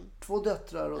 barn? 2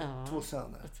 döttrar och 2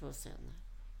 söner? Och 2 söner.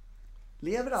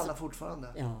 Lever alla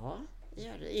fortfarande? Ja, det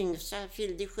gör det. Yngsta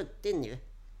fyllde 70 nu.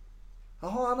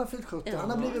 Jaha, han har fyllt 70. Ja. Han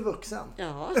har blivit vuxen.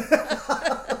 Ja.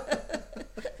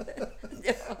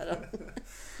 Det har han.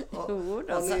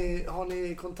 Har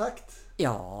ni kontakt?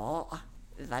 Ja,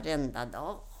 varenda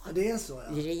dag. Ja, det är så,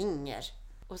 ja. Vi ringer.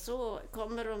 Och så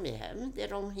kommer de hem där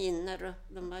de hinner. Och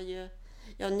de har ju...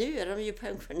 Ja, nu är de ju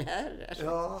pensionärer.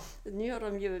 Ja. Nu har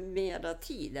de ju mera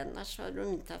tid. Annars har de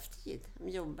inte haft tid. De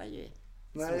jobbar ju.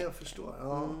 Nej, jag förstår.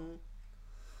 Ja.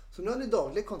 Så nu har ni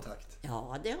daglig kontakt?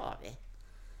 Ja, det har vi.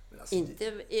 Alltså,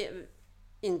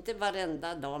 inte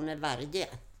varenda dag med varje.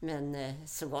 Men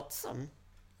så gott som.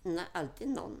 Alltid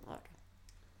någon har.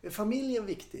 Är familjen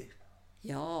viktig?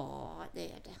 Ja,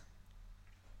 det är det.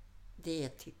 Det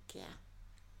tycker jag.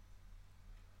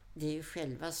 Det är ju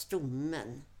själva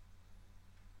stommen.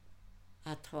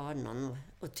 Att ha någon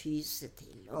att ty sig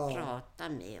till och prata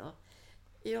med. Och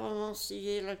jag måste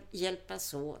ju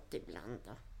hjälpas åt ibland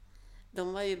då.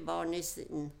 De var ju barn i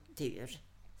sin tur.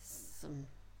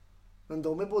 Men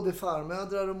de är både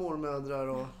farmödrar och mormödrar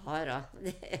och... Ja då.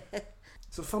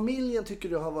 Så familjen tycker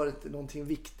du har varit någonting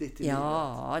viktigt i livet?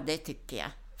 Ja, det tycker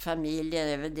jag. Familjen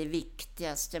är väl det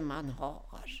viktigaste man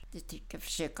har. Det tycker jag,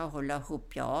 försöka hålla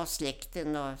ihop. Ja,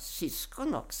 släkten och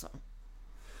syskon också.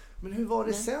 Men hur var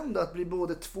det sen då att bli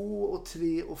både 2 och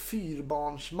 3 och 4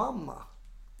 barns mamma?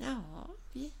 Ja,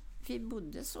 vi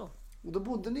bodde så. Och då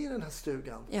bodde ni i den här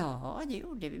stugan? Ja, det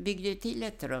gjorde vi. Byggde till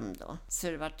ett rum då, så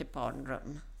det var ett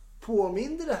barnrum.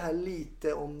 Påminner det här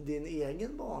lite om din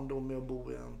egen barndom med att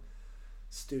bo i en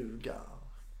stuga?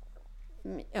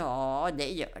 Ja, det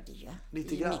gör det ju. Lite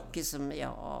det är grann? Mycket som, det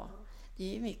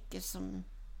är mycket som...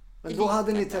 Men då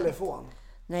hade ni telefon?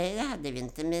 Nej, det hade vi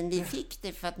inte. Men vi fick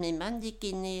det för att min man gick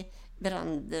in i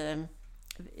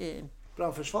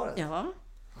brandförsvaret? Ja,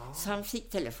 så han fick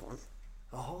telefon.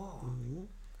 Jaha.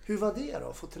 Hur var det då,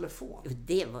 att få telefon?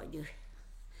 Det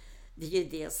är ju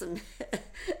det som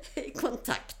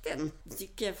kontakten,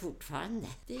 tycker jag fortfarande.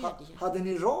 Det är det ju. Hade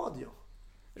ni radio?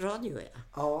 Radio, ja.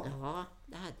 Ja,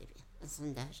 det hade vi. En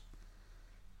sån där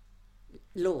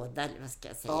låda, eller vad ska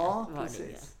jag säga. Ja, var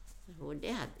precis. det ju. Och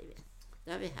det hade vi.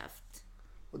 Det har vi haft.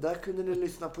 Och där kunde ni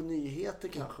lyssna på nyheter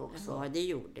kanske också? Ja, det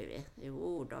gjorde vi.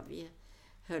 Jo då, vi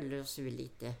höll oss vid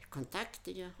lite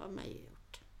kontakter, det har man ju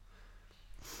gjort.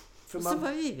 Och så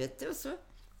var vi ute och så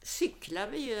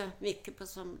cyklade vi ju mycket på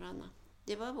somrarna.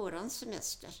 Det var våran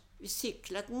semester. Vi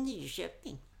cyklade till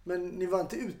Nyköping. Men ni var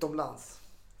inte utomlands?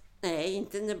 Nej,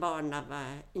 inte när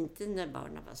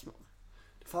barnen var små.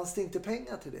 Fanns det inte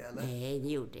pengar till det eller? Nej, det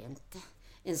gjorde det inte.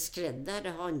 En skräddare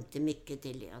har inte mycket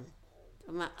till lön.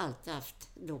 De har alltid haft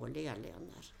dåliga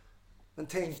löner. Men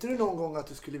tänkte du någon gång att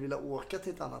du skulle vilja åka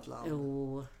till ett annat land?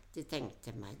 Jo, det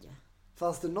tänkte man ju.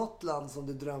 Fanns det något land som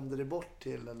du drömde dig bort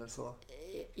till eller så?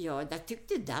 Ja, där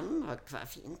tyckte Danmark var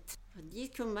fint. Och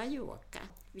dit kunde man ju åka.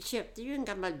 Vi köpte ju en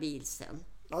gammal bil sen.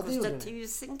 Ja, det kostade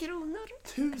 1000 kronor.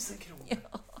 1000 kronor?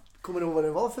 Ja. Kommer du ihåg vad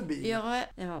det var för bil?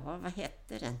 Ja, vad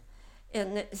hette den?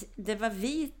 Det var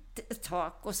vit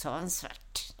tak och så en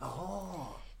svart. Jaha.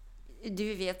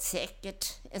 Du vet säkert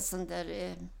en sån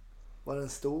där... Var den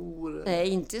stor? Nej,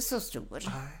 inte så stor.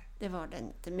 Nej. Det var den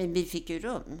inte. Men vi fick ju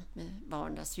rum med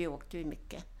barnen så vi åkte ju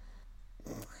mycket.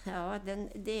 Ja,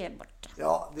 det är borta.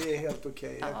 Ja, det är helt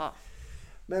okej. Ja.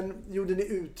 Men gjorde ni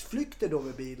utflykter då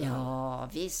med bilen? Ja,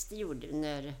 visst det gjorde vi.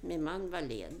 När min man var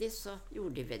ledig så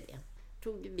gjorde vi det.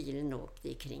 Tog bilen och åkte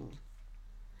ikring.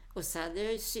 Och så hade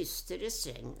jag syster i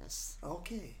Strängnäs.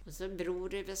 Okej. Och så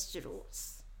bror i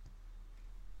Västerås.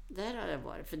 Där har jag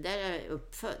varit, för där är jag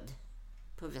uppfödd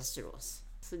på Västerås.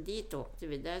 Så dit åkte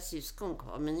vi, där syskon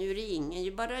kvar. Men nu är det ingen, det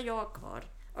är bara jag kvar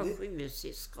av 7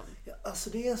 syskon. Ja, alltså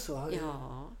det är så?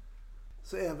 Ja.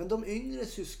 Så även de yngre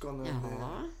syskonen?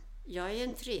 Ja, jag är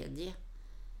en tredje.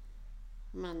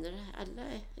 De andra, alla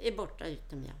är borta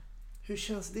utom jag. Hur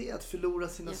känns det att förlora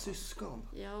sina syskon?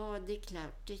 Ja, det är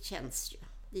klart, det känns ju.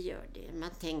 Det gör det.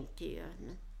 Man tänker ju,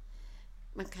 men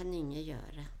man kan inget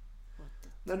göra.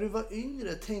 När du var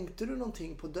yngre, tänkte du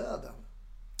någonting på döden?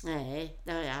 Nej,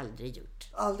 det har jag aldrig gjort.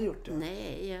 Aldrig gjort det?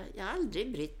 Nej, jag har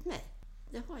aldrig brytt mig.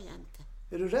 Det har jag inte.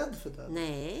 Är du rädd för döden?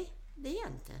 Nej, det är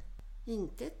jag inte.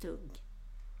 Inte ett dugg.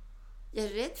 Jag är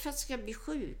rädd för att jag ska bli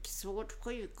sjuk, svårt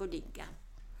sjuk och ligga.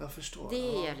 Jag förstår. Det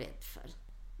är jag rädd för.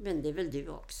 Men det är väl du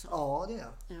också? Ja, det är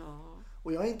jag. Ja.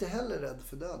 Och jag är inte heller rädd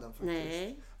för döden faktiskt.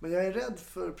 Nej. Men jag är rädd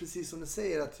för, precis som du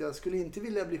säger, att jag skulle inte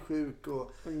vilja bli sjuk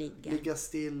och ligga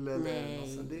still.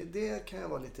 Eller det kan jag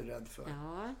vara lite rädd för.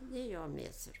 Ja, det är jag med.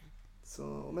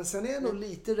 Så, men sen är jag nog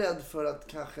lite rädd för att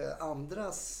kanske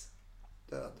andras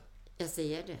död. Jag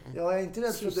säger det. Ja, jag är inte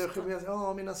rädd för att dö själv.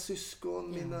 Ja, mina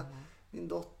syskon, min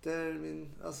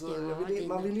dotter.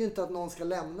 Man vill ju inte att någon ska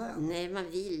lämna en. Nej, man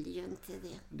vill ju inte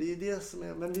det. Det är det som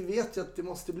är... Men vi vet ju att det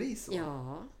måste bli så.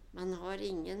 Ja, man har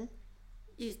ingen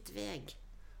utväg.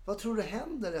 Vad tror du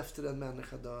händer efter en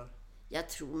människa dör? Jag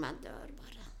tror man dör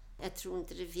bara. Jag tror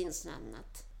inte det finns något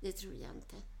annat. Det tror jag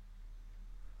inte.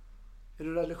 Är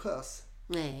du religiös?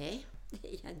 Nej, det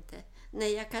är jag inte.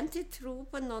 Nej, jag kan inte tro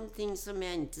på någonting som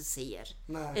jag inte ser.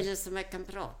 Nej. Eller som jag kan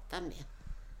prata med.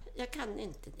 Jag kan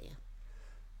inte det.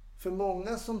 För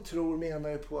många som tror menar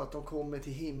ju på att de kommer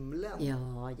till himlen.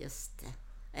 Ja, just det.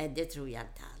 Nej, det tror jag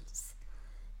inte alls.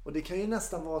 Och det kan ju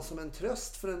nästan vara som en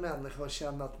tröst för en människa att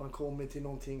känna att man kommer till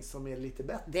någonting som är lite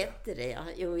bättre. Bättre, ja.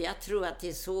 Jo, jag tror att det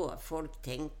är så folk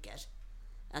tänker.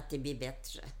 Att det blir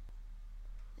bättre.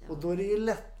 Ja. Och då är det ju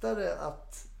lättare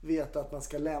att veta att man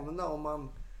ska lämna om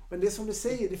man... Men det som du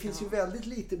säger, det finns ju väldigt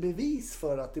lite bevis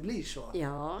för att det blir så.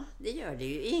 Ja, det gör det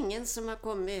ju. Ingen som har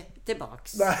kommit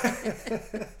tillbaks. Nej.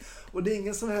 Och det är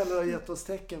ingen som heller har gett oss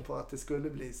tecken på att det skulle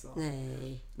bli så.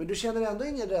 Nej. Men du känner ändå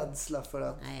ingen rädsla för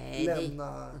att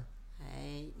lämna...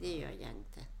 Nej, det gör jag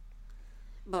inte.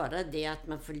 Bara det att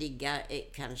man får ligga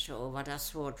kanske och vara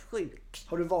svårt sjuk.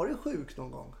 Har du varit sjuk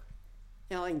någon gång?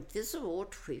 Ja, inte så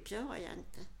svårt sjuk, det har jag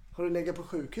inte. Har du legat på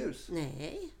sjukhus?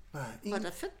 Nej.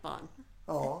 Bara fött barn.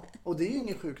 Ja, och det är ju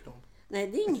ingen sjukdom. Nej,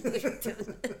 det är ingen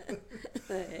sjukdom.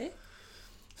 Nej.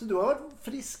 Så du har varit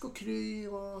frisk och kry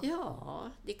och... Ja,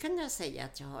 det kan jag säga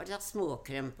att jag har. Jag har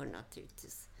småkrämpor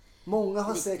naturligtvis. Många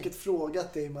har säkert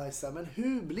frågat dig, Majsa, men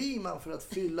hur blir man för att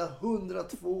fylla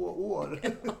 102 år?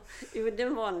 Ja, det är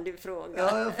en vanlig fråga.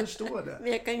 Ja, jag förstår det.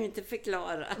 Men jag kan ju inte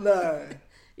förklara. Nej.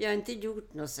 Jag har inte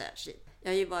gjort något särskilt.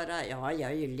 Jag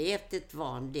har ju levt ett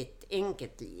vanligt,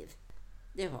 enkelt liv.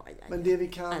 Det har jag. Men det vi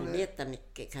kan... Arbetar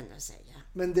mycket kan jag säga.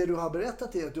 Men det du har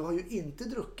berättat är att du har ju inte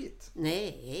druckit.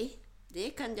 Nej, det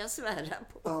kan jag svära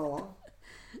på. Ja.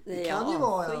 Det kan ju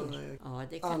vara en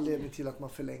anledning ju. till att man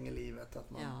förlänger livet. Att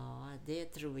man... Ja, det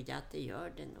tror jag att det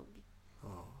gör det nog.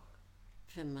 Ja.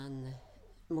 För man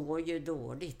mår ju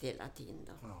dåligt hela tiden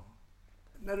då. Ja.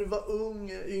 När du var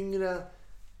yngre,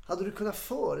 hade du kunnat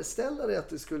föreställa dig att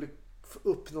du skulle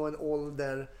uppnå en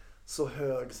ålder så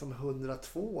hög som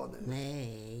 102 nu?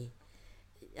 Nej,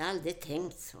 Jag har aldrig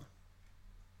tänkt så.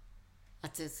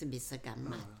 Att jag ska bli så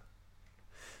gammal.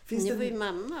 Finns Nu det... var ju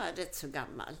mamma rätt så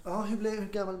gammal. Ja,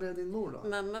 hur gammal blev din mor då?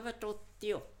 Mamma var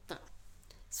 88.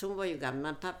 Så hon var ju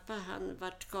gammal. Pappa han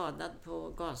var skadad på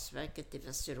gasverket i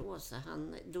Västerås.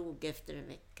 Han dog efter en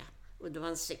vecka. Och då var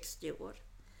han 60 år.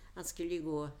 Han skulle ju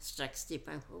gå strax till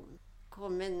pension.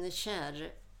 Kom en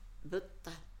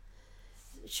kärbutta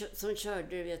som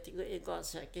körde i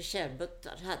gasverket.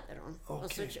 Kärbuttar hade de.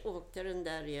 Okay. Och så åkte den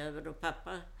där över och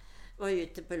pappa var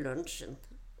ute på lunchen.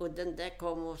 Och den där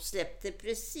kom och släppte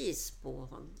precis på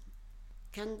honom.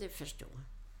 Kan du förstå?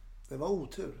 Det var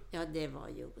otur. Ja, det var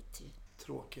ju otur.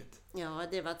 Tråkigt. Ja,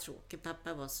 det var tråkigt.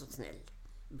 Pappa var så snäll.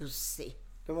 Bussig.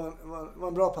 Det var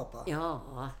en bra pappa.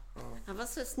 Ja, han var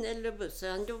så snäll och bussig.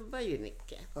 Han jobbade ju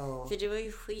mycket. Ja. För det var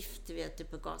ju skift, vet du,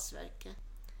 på gasverket.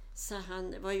 Så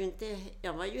han var ju inte...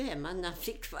 Jag var ju hemma när han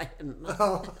fick vara hemma.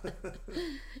 Ja.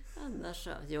 Annars så...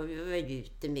 Ja, vi var ju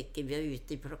ute mycket. Vi var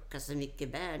ute och plockade så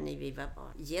mycket bär när vi var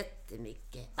barn.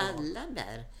 Jättemycket. Alla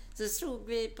bär. Så stod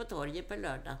vi på torget på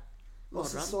lördag morgon. Och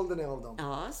så sålde ni av dem?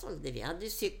 Ja, sålde vi. Vi hade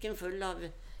cykeln full av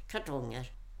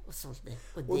kartonger och sålde.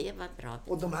 Och det var bra.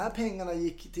 Och de här pengarna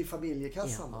gick till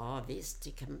familjekassan? Ja, visst.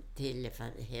 Till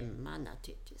hemma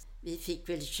naturligtvis. Vi fick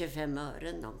väl 25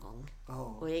 öre någon gång. Ja.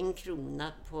 Och 1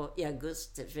 krona i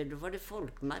augusti, för då var det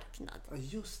folkmarknad. Ja,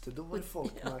 just det. Då var det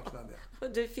folkmarknad. Ja.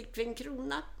 Och då fick vi 1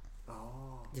 krona.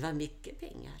 Ja. Det var mycket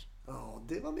pengar. Ja,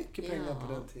 det var mycket pengar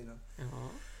på den tiden. Ja.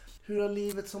 Hur har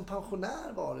livet som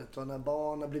pensionär varit då? När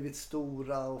barn har blivit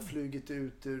stora och flugit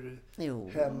ut ur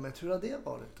hemmet. Hur har det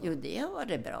varit då? Jo, det har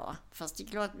varit bra. Fast det är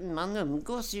klart, man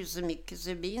umgås ju så mycket så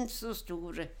det blir inte så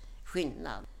stor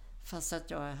skillnad. Fast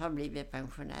att jag har blivit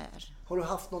pensionär. Har du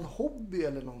haft någon hobby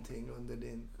eller någonting under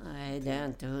din... Nej, det har jag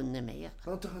inte hunnit med.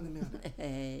 Har du inte hunnit med det?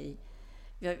 Nej.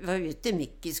 Vi var ute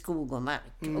mycket i skog och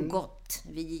mark och gott.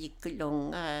 Vi gick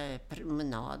långa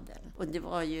promenader. Och det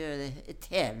var ju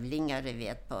tävlingar, du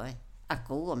vet, på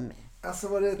Akome. Alltså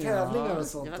var det tävlingar och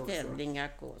sånt det var också? tävlingar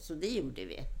Akome, så det gjorde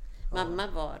vi.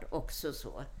 Mamma var också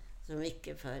så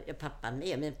mycket för pappa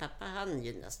med. Men pappa hann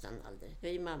ju nästan aldrig. Det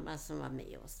var ju mamma som var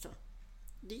med oss då.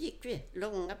 Då gick vi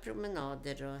långa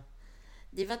promenader och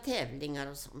det var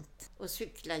tävlingar och sånt. Och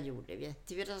cykla gjorde vi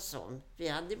till Virasson. Vi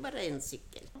hade bara en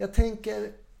cykel. Jag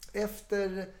tänker,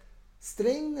 efter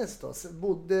Strängnäs då, så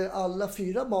bodde alla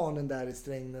 4 barnen där i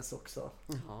Strängnäs också?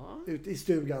 Ja. Ute i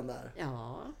stugan där?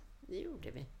 Ja, det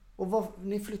gjorde vi. Och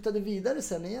ni flyttade vidare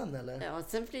sen igen eller? Ja,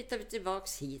 sen flyttade vi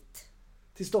tillbaks hit.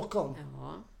 Till Stockholm?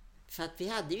 Ja, för att vi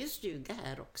hade ju stuga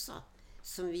här också.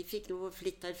 Som vi fick lov att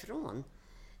flytta ifrån.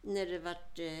 När det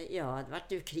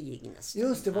vart ju krig nästan.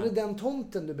 Just det, var det den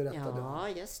tomten du berättade om? Ja,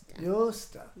 just det.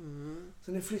 Just det.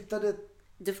 Så ni flyttade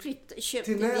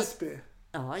köpte till Näsby?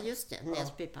 Ja, just det.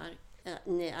 Näsby park. Ja,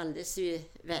 alldeles i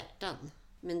Värtan.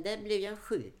 Men där blev jag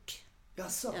sjuk.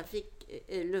 Jaså? Jag fick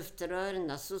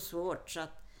luftrörerna så svårt så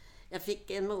att jag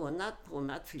fick 1 månad på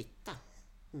mig att flytta.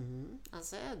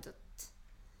 Alltså jag hade dött.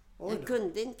 Jag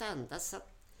kunde inte andas. Så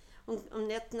om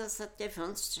nätterna satt jag i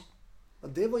fönstret. Ja,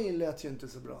 det lät ju inte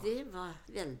så bra. Det var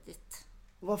väldigt...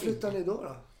 Och var flyttade ni då?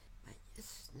 Ja,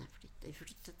 just när jag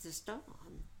flyttade till stan.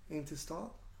 In till stan?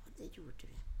 Ja, det gjorde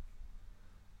vi.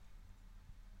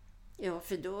 Ja,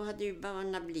 för då hade ju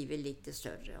barnen blivit lite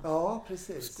större. Ja,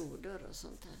 precis. Skolor och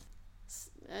sånt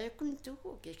där. Jag kommer inte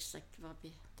ihåg exakt vad vi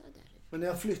hittade där. Men ni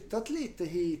har flyttat lite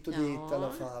hit och dit i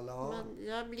alla fall? Ja, det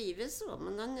har blivit så.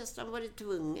 Man har nästan varit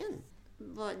tvungen.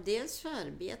 Dels för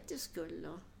arbetets skull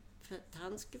och för att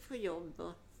han skulle få jobb.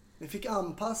 Och... Ni fick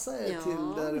anpassa er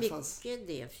till där det fanns... Ja, mycket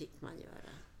det fick man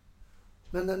göra.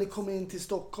 Men när ni kom in till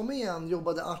Stockholm igen,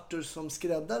 jobbade Arthur som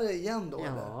skräddare igen då? Ja,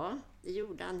 eller? det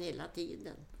gjorde han hela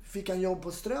tiden. Fick han jobb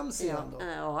på Ströms igen då?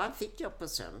 Ja, han fick jobb på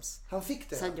Ströms. Han fick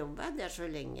det? Så han jobbade där så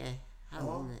länge.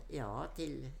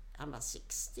 Till han var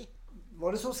 60.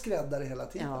 Var det som skräddare hela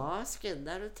tiden? Ja,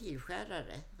 skräddare och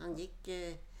tillskärare. Han gick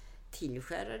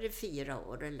tillskärare 4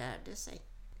 år och lärde sig.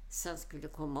 Så han skulle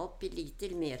komma upp i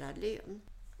lite mera lön.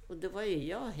 Och då var ju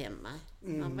jag hemma.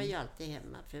 Man var ju alltid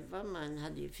hemma för man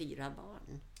hade ju 4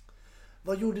 barn.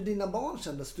 Vad gjorde dina barn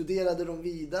sen då? Studerade de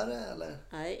vidare eller?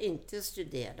 Nej, inte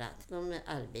studerat. De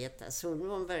arbetade. Så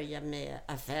hon började med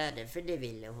affärer, för det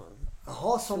ville hon.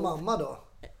 Jaha, som mamma då?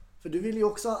 För du ville ju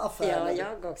också ha affärer.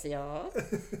 Ja, jag också, ja.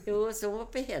 Jo, så hon var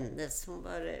på hennes.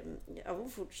 Hon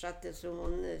fortsatte så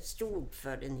hon stod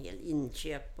för en hel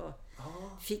inköp och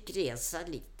fick resa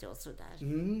lite och sådär.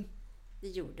 Det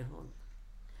gjorde hon.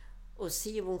 Och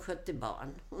hon skötte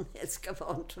barn. Hon älskar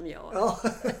barn som jag. Ja.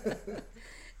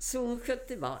 Så hon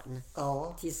skötte barn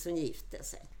tills hon gifte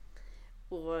sig.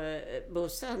 Och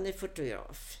Bosse, han är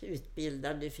fotograf,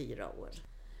 utbildad i 4 år.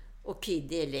 Och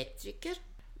Kid är elektriker.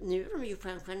 Nu är de ju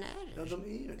pensionärer. Ja, de är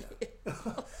ju det.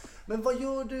 Men vad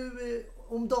gör du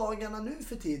om dagarna nu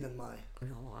för tiden, Maj?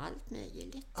 Ja, allt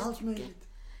möjligt. Allt möjligt?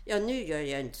 Ja, nu gör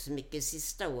jag inte så mycket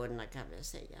sista åren kan jag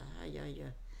säga.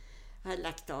 Jag har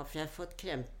lagt av för jag har fått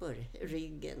krämpor i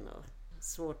ryggen och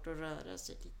svårt att röra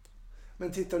sig lite.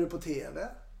 Men tittar du på TV?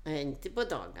 Nej, inte på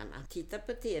dagarna. Titta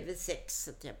på TV 6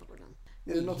 sätter jag på den.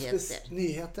 Är det något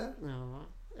nyheter?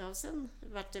 Ja, sen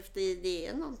vart efter det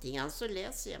är någonting. Alltså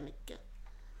läser jag mycket.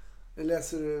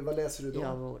 Vad läser du då?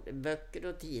 Ja, böcker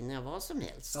och tidningar, vad som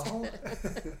helst.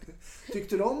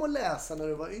 Tyckte du om att läsa när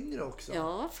du var yngre också?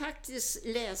 Ja, faktiskt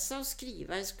läsa och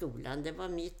skriva i skolan, det var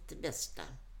mitt bästa.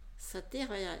 Så det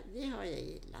har jag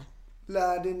gillat.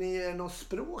 Lärde ni er något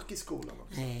språk i skolan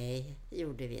också? Nej, det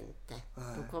gjorde vi inte.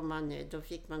 Då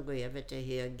fick man gå över till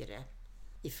högre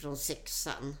ifrån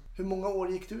 6:an. Hur många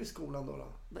år gick du i skolan då?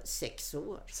 6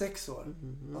 år. 6 år?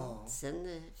 Mm. Ja.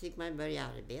 Sen fick man börja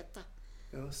arbeta.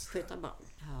 Just. Sköta barn.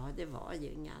 Ja, det var ju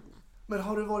inget annat. Men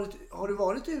har du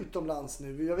varit utomlands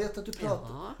nu? Jag vet att du pratar.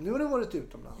 Ja. Nu har du varit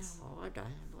utomlands. Ja,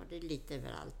 då var det lite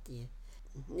överallt.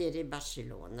 Nere i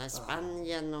Barcelona,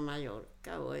 Spanien och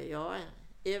Mallorca. Och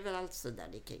överallt så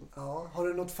där kring. Ja. Har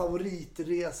du något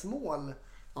favoritresmål?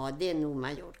 Ja, det är nog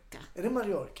Mallorca. Är det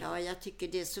Mallorca? Ja, jag tycker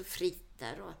det är så fritt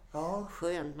där och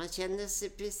skönt. Man känner sig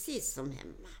precis som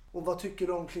hemma. Och vad tycker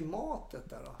du om klimatet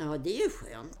där då? Ja, det är ju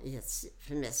skönt.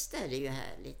 För mest är det ju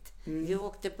härligt. Vi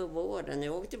åkte på våren, vi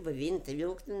åkte på vintern, vi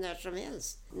åkte när som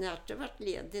helst. När det var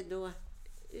ledigt då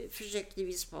försökte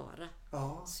vi spara.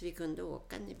 Ja. Så vi kunde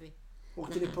åka när vi...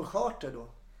 Åkte ni på charter då?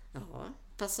 Ja,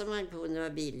 passade man på några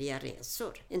billiga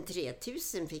resor.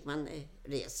 3000 fick man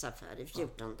resa för i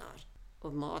 14 dagar.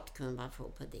 Och mat kunde man få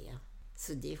på det.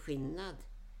 Så det är skillnad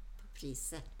på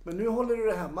priser. Men nu håller du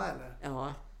det hemma eller?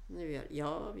 Ja,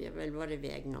 vi har väl varit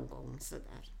iväg någon gång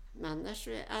sådär. Men annars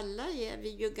alla är vi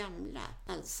ju gamla.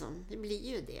 Alltså, det blir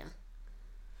ju det.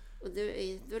 Och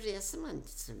då reser man inte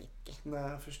så mycket.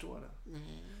 Nej, jag förstår det.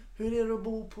 Nej. Hur är det att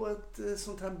bo på ett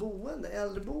sånt här boende,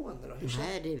 äldreboende då?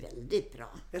 Det är väldigt bra.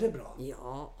 Är det bra?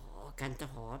 Ja, kan inte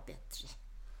ha bättre.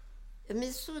 De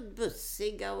är så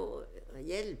bussiga och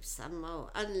hjälpsamma och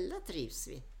alla trivs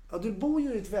vi. Ja, du bor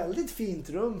ju i ett väldigt fint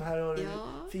rum här och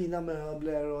fina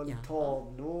möbler och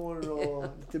tavlor och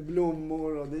lite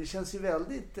blommor och det känns ju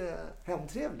väldigt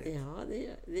hemtrevligt. Ja, det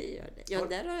gör det. Ja,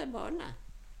 där har jag barnen.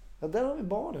 Ja, där har vi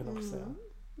barnen också.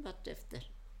 Vart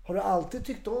efter. Har du alltid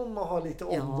tyckt om att ha lite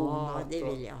ombonat? Ja, det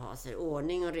vill jag ha. Så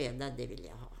ordning och reda, det vill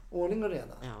jag ha. Ordning och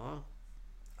reda? Ja.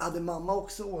 Hade mamma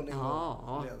också ordning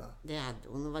och reda? Ja, det hade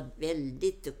hon. Hon var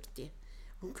väldigt duktig.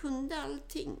 Hon kunde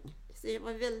allting. Så jag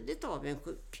var väldigt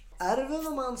avundsjuk.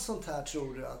 Ärver man sånt här,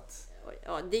 tror du att?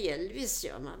 Ja, delvis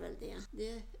gör man väl det.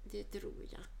 Det tror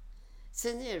jag.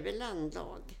 Sen är det väl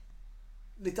anlag.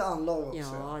 Lite anlag också?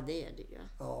 Ja, det är det ju.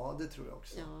 Ja, det tror jag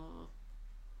också. Ja.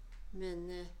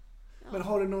 Men... Men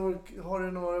har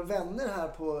du några vänner här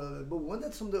på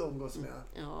boendet som du umgås med?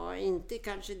 Ja, inte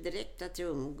kanske direkt att jag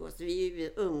umgås.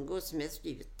 Vi umgås mest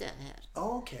ute här.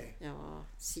 Ja, okej. Ja,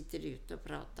 sitter ute och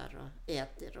pratar och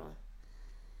äter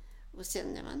och sen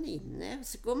när man är inne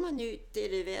så går man ut i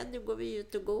det väder, går vi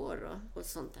ut och går och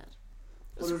sånt där.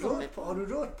 Har du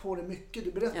rört på det mycket?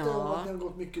 Du berättade om att ni har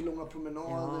gått mycket långa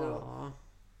promenader. Ja,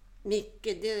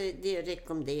 mycket. Det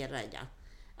rekommenderar jag.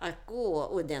 Att gå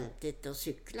ordentligt och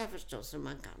cykla förstås om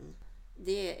man kan.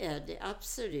 Det är det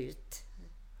absolut.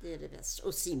 Det är det bästa.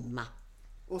 Och simma.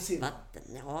 Och simma?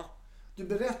 Vatten, ja. Du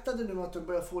berättade nu att du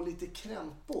börjar få lite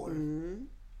krämpor.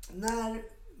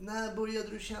 När började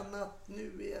du känna att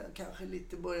nu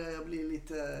börjar jag bli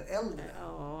lite äldre?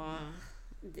 Ja,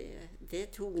 det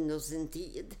tog nog sin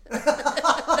tid.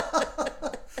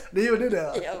 Det gjorde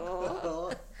det?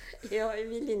 Ja. Jag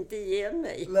vill inte ge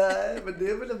mig. Nej, men det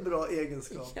är väl en bra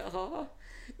egenskap. Ja,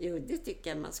 det tycker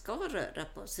jag man ska röra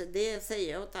på sig. Det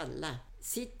säger jag åt alla.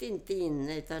 Sitt inte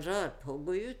inne utan rör på.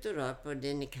 Gå ut och rör på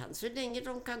det ni kan. Så länge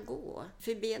de kan gå.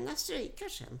 För benen strejkar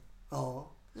sen.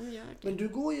 Ja. De gör det. Men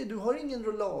du har ingen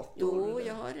rollator? Jo,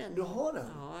 jag har en. Du har den?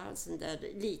 Ja, en sån där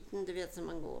liten, du vet som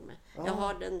man går med. Ja. Jag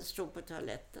har den, står på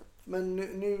toaletten. Men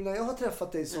nu när jag har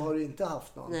träffat dig så har du inte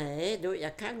haft någon? Nej,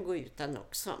 jag kan gå utan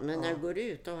också. Men när jag går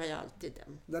ut då har jag alltid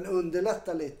den. Den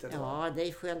underlättar lite då? Ja, det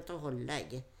är skönt att hålla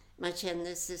i. Man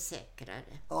känner sig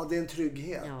säkrare. Ja, det är en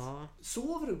trygghet. Ja.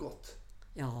 Sover du gott?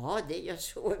 Ja, jag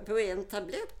sover på en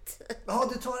tablett. Ja,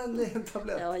 du tar en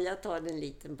tablett? Ja, jag tar en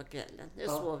liten på kvällen. Nu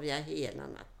sover jag hela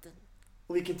natten.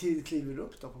 Och vilken tid kliver du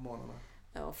upp då på morgonen?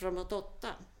 Ja, framåt 8.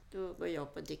 Då går jag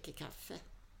upp och dricker kaffe.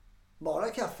 Bara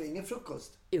kaffe, ingen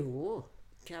frukost? Jo,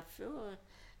 kaffe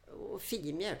och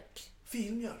filmjölk.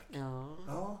 Filmjölk?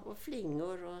 Ja, och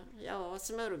flingor och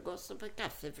smörgås och på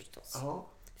kaffe förstås. Ja.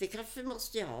 För kaffe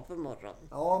måste jag ha på morgonen.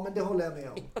 Ja, men det håller jag med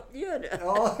om. Ja, det gör du.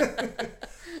 Ja.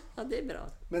 Ja, det är bra.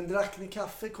 Men drack ni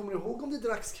kaffe? Kommer du ihåg om det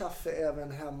dracks kaffe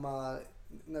även hemma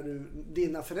när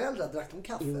dina föräldrar drack de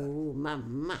kaffe? Jo,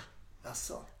 mamma.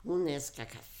 Alltså. Hon älskar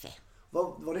kaffe.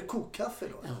 Var det kokkaffe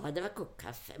då? Ja, det var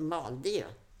kokkaffe. Malde ju.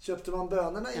 Köpte man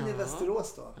bönorna in i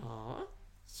Västerås då? Ja,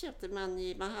 köpte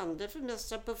man handlade för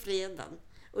mesta på fredagen.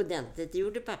 Ordentligt, det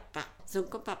gjorde pappa. Så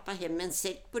kom pappa hem med en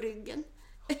säck på ryggen.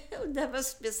 Och där var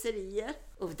specerier.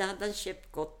 Och där hade han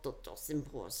köpt gott åt oss, en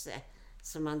påse.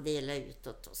 Som han delade ut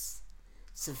åt oss.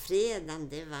 Så fredagen,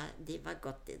 det var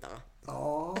gott idag.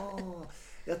 Ja,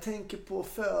 jag tänker på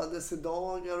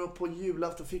födelsedagar och på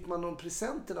julafton. Fick man någon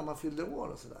presenter när man fyllde år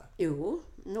och sådär? Jo,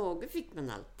 något fick man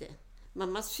alltid.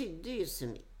 Mamma sydde ju så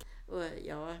mycket. Och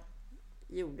jag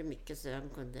gjorde mycket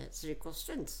så det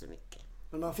kostade inte så mycket.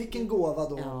 Men man fick en gåva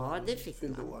då? Ja, det fick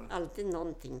man. År. Alltid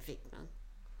någonting fick man.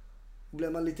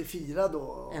 Blev man lite firad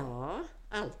då? Ja,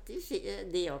 alltid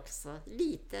det också.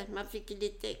 Lite. Man fick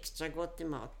lite extra gott i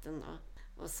maten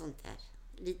och sånt där.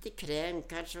 Lite kräm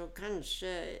kanske och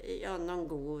kanske någon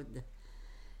god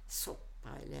soppa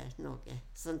eller något.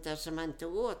 Sånt där som man inte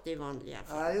åt i vanliga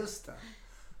fall. Ja, just det.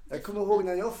 Jag kommer ihåg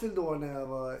när jag fyllde år när jag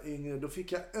var yngre. Då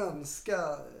fick jag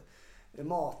önska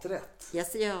maträtt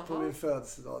på min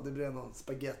födelsedag. Det blev någon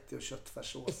spaghetti och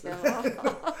köttfärssås. Ja,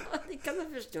 det kan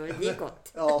man förstå. Det är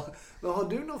gott. Ja, men har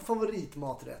du någon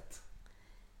favoritmaträtt?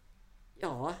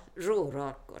 Ja,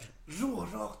 rårakor.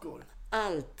 Rårakor?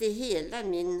 Alltid hela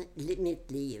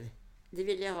mitt liv. Det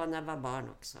vill jag ha när jag var barn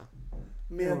också.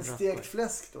 Med rårakor. Stekt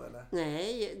fläsk då eller?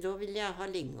 Nej, då vill jag ha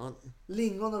lingon.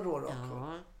 Lingon och rårakor?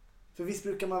 Ja. För visst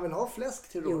brukar man väl ha fläsk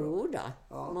till rårakor? Jo då,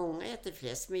 ja. Många äter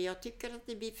fläsk. Men jag tycker att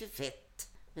det blir för fett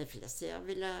med fläsk. Jag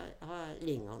vill ha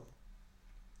lingon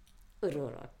och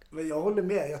rårakor. Men jag håller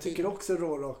med. Jag tycker också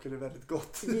rårakor är väldigt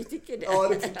gott. Du tycker det? Ja,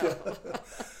 det tycker jag.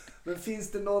 Men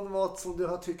finns det någon mat som du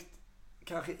har tyckt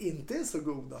kanske inte är så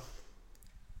god då?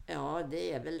 Ja,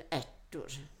 det är väl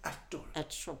ärtor. Ärtor?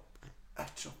 Ärtsoppa.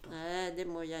 Ärtsoppa? Nej, det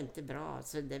mår jag inte bra,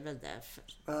 så det är väl därför.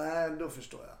 Nej, då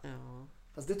förstår jag. Ja.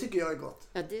 Fast det tycker jag är gott.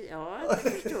 Ja, det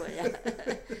förstår jag.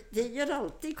 Det gör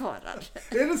alltid karlar.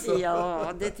 Är det så?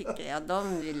 Ja, det tycker jag.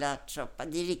 De vill ärtsoppa.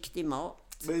 Det är riktig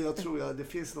mat. Men jag tror det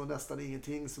finns nog nästan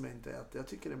ingenting som jag inte äter. Jag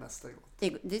tycker det mesta är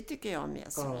gott. Det tycker jag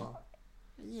med. Så. Ja.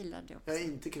 Jag gillar det också. Jag är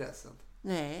inte kräsen.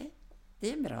 Nej,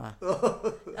 det är bra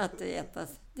att äta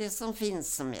det som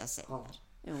finns, som jag säger. Ja.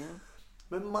 Jo.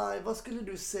 Men Maj, vad skulle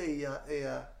du säga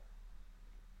är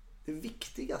det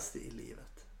viktigaste i livet?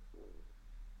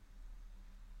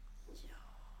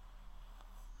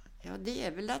 Ja, det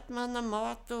är väl att man har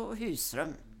mat och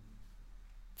husrum.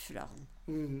 Fram.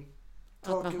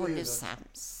 Att man håller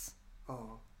sams.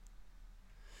 Ja.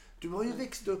 Du har ju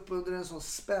växt upp under en sån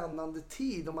spännande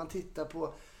tid. Om man tittar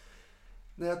på...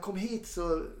 När jag kom hit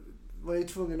så var jag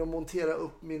tvungen att montera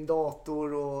upp min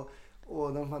dator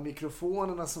och de här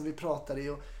mikrofonerna som vi pratade i.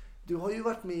 Och du har ju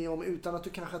varit med om, utan att du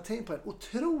kanske har tänkt på det,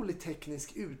 otrolig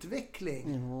teknisk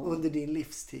utveckling under din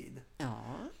livstid. Ja.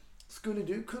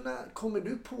 Kommer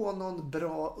du på någon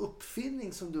bra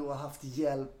uppfinning som du har haft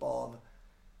hjälp av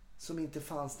som inte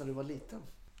fanns när du var liten?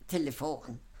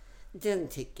 Telefon. Den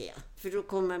tycker jag. För då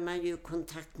kommer man ju i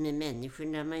kontakt med människor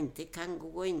när man inte kan gå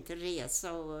och inte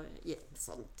resa och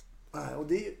sånt. Nej, och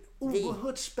det är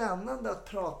oerhört spännande att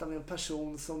prata med en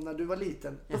person som när du var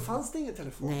liten. Då fanns det ingen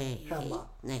telefon hemma.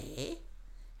 Nej,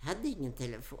 jag hade ingen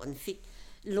telefon. Fick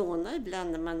låna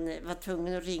ibland när man var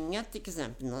tvungen att ringa till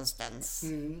exempel någonstans.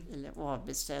 Eller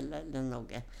avbeställa eller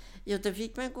något. Ja, då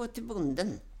fick man gå till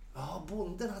bonden. Ja,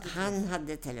 bonden hade Han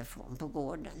hade telefon på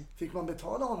gården. Fick man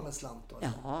betala honom en slant då?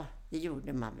 Ja, det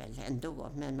gjorde man väl ändå.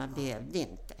 Men man behövde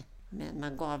inte. Men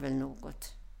man gav väl något.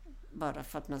 Bara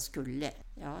för att man skulle.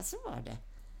 Ja, så var det.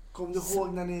 Kom du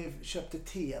ihåg när ni köpte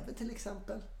tv till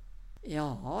exempel?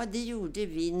 Ja, det gjorde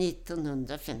vi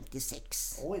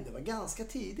 1956. Oj, det var ganska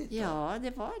tidigt då. Ja,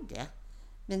 det var det.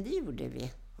 Men det gjorde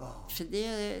vi. Ja. För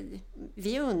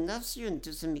vi unnas ju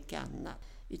inte så mycket annat.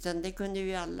 Utan det kunde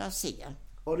ju alla se.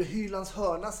 Var det Hylands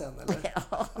hörna sen eller?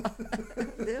 Ja,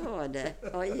 det var det.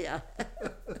 Oj, ja.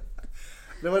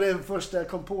 Det var den första jag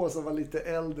kom på som var lite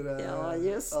äldre. Ja,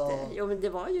 just det. Jo, men det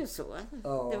var ju så.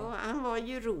 Ja. Han var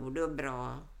ju rolig och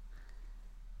bra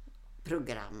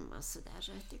program och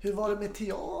sådär. Hur var det med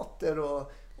teater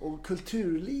och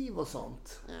kulturliv och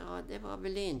sånt? Ja, det var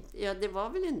väl inte... Ja, det var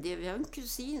väl en del. Vi har en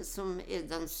kusin som är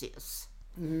dansös.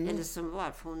 Eller som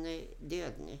var, för hon är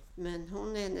död nu. Men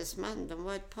hon och hennes man, de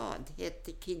var ett par. Det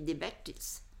hette Kiddy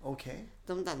Bertils. Okej.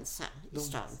 De dansade i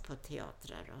stan på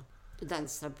teatrar och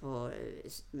dansade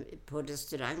på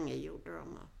restauranger gjorde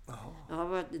de. Ja,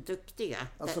 var duktiga.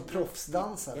 Alltså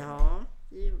proffsdansare? Ja,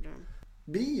 det gjorde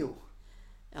de. Bio?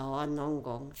 Ja, någon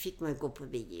gång fick man gå på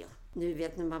bio. Nu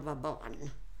vet när man var barn.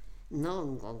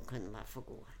 Någon gång kunde man få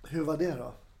gå. Hur var det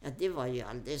då? Ja, det var ju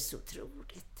alldeles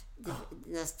otroligt. Det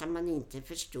nästan man inte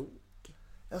förstod.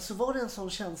 Alltså var det en sån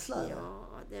känsla? Ja,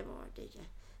 det var det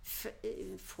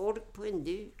ju. Folk på en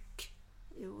duk.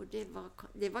 Jo,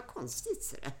 det var konstigt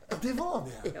så. Ja, det var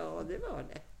det? Ja, det var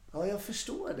det. Ja, jag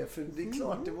förstår det. För det är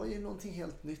klart, det var ju någonting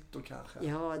helt nytt då kanske.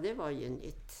 Ja, det var ju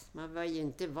nytt. Man var ju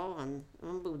inte van.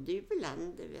 Man bodde ju på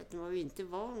landet, vet. Man var ju inte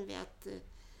van vid att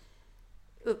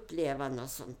uppleva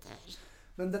något sånt där.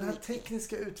 Men den här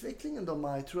tekniska utvecklingen då,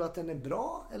 Maj, tror du att den är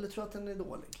bra eller tror du att den är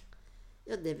dålig?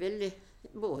 Ja, det är väl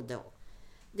både och.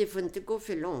 Det får inte gå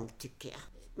för långt tycker jag.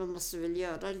 Man måste väl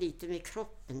göra lite med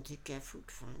kroppen tycker jag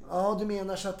fortfarande. Ja, du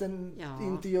menar så att den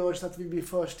inte gör så att vi blir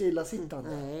för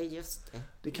stillasittande? Nej, just det.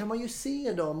 Det kan man ju se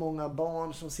idag, många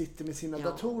barn som sitter med sina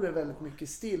datorer väldigt mycket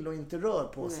still och inte rör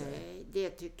på sig. Nej, det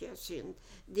tycker jag är synd.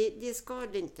 Det ska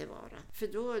det inte vara. För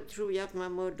då tror jag att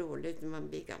man mår dåligt när man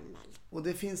blir gammal. Och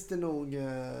det finns det nog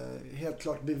helt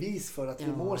klart bevis för att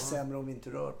vi mår sämre om vi inte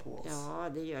rör på oss. Ja,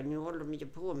 det gör. Nu håller de ju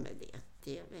på med det.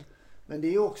 TV. Men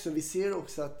det är också, vi ser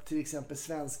också att till exempel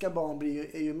svenska barn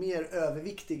är ju mer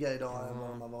överviktiga idag än vad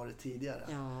de har varit tidigare.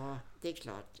 Ja, det är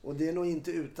klart. Och det är nog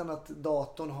inte utan att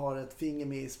datorn har ett finger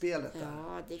med i spelet där.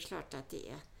 Ja, det är klart att det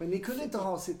är. Men ni kunde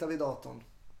inte sitta vid datorn?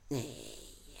 Nej,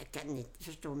 jag kan inte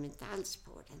förstå mig inte alls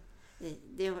på den.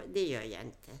 Det gör jag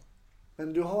inte.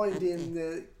 Men du har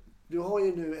ju du har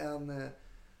ju nu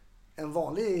en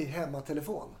vanlig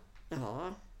hemmatelefon.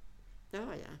 Ja, det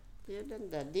har jag. Det är den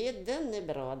där. Den är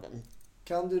bra den.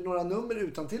 Kan du några nummer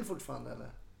utantill fortfarande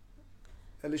eller?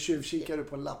 Eller tjuvkikar du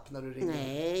på en lapp när du ringer?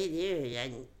 Nej, det gör jag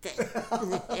inte.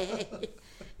 Nej.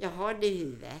 Jag har det i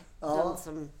huvudet. Ja. De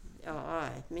som,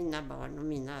 mina barn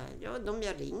och de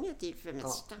jag ringer till för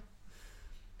mesta.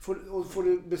 Ja. Får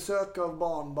du besök av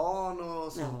barnbarn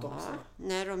och sånt också?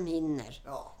 När de hinner.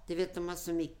 Ja. Det vet de har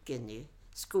så mycket nu.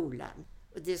 Skolan.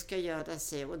 Och det ska göra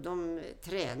sig. Och de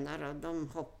tränar och de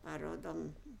hoppar och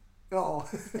de... Ja.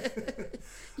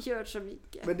 gör så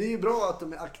mycket. Men det är ju bra att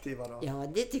de är aktiva då.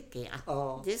 Ja, det tycker jag.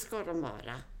 Ja. Det ska de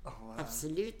vara. Ja.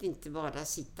 Absolut inte bara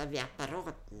sitta vid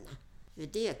apparaterna. För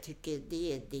det tycker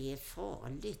det är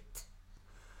farligt.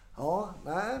 Ja,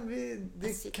 nej,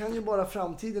 det kan ju bara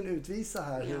framtiden utvisa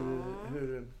här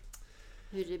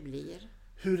hur det blir.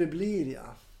 Hur det blir,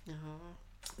 ja. Ja.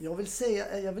 Jag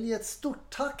vill ge ett stort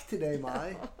tack till dig,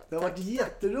 Maj. Det har varit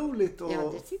jätteroligt att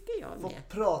det tycker jag få med.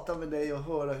 prata med dig och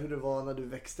höra hur det var när du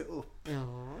växte upp.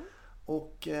 Ja.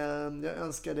 Och jag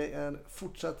önskar dig en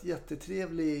fortsatt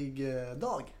jättetrevlig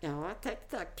dag. Ja,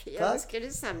 tack. Jag önskar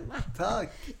detsamma. Tack.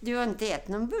 Du har inte ätit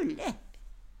någon bulle?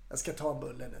 Jag ska ta en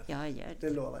bulle nu. Ja, gör det.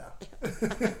 Det lovar jag.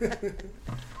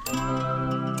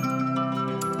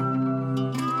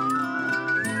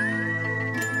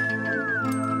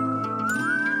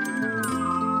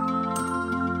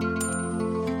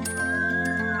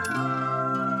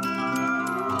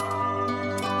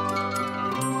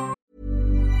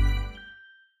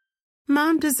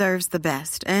 Mom deserves the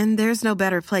best, and there's no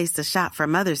better place to shop for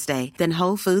Mother's Day than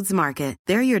Whole Foods Market.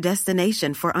 They're your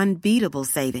destination for unbeatable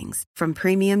savings, from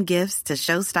premium gifts to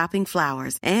show-stopping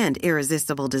flowers and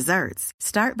irresistible desserts.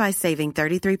 Start by saving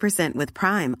 33% with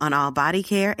Prime on all body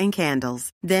care and candles.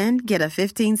 Then get a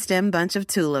 15-stem bunch of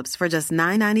tulips for just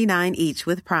 $9.99 each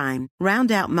with Prime.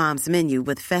 Round out Mom's menu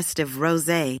with festive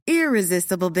rosé,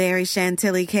 irresistible berry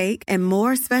chantilly cake, and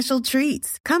more special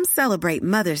treats. Come celebrate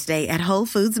Mother's Day at Whole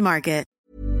Foods Market.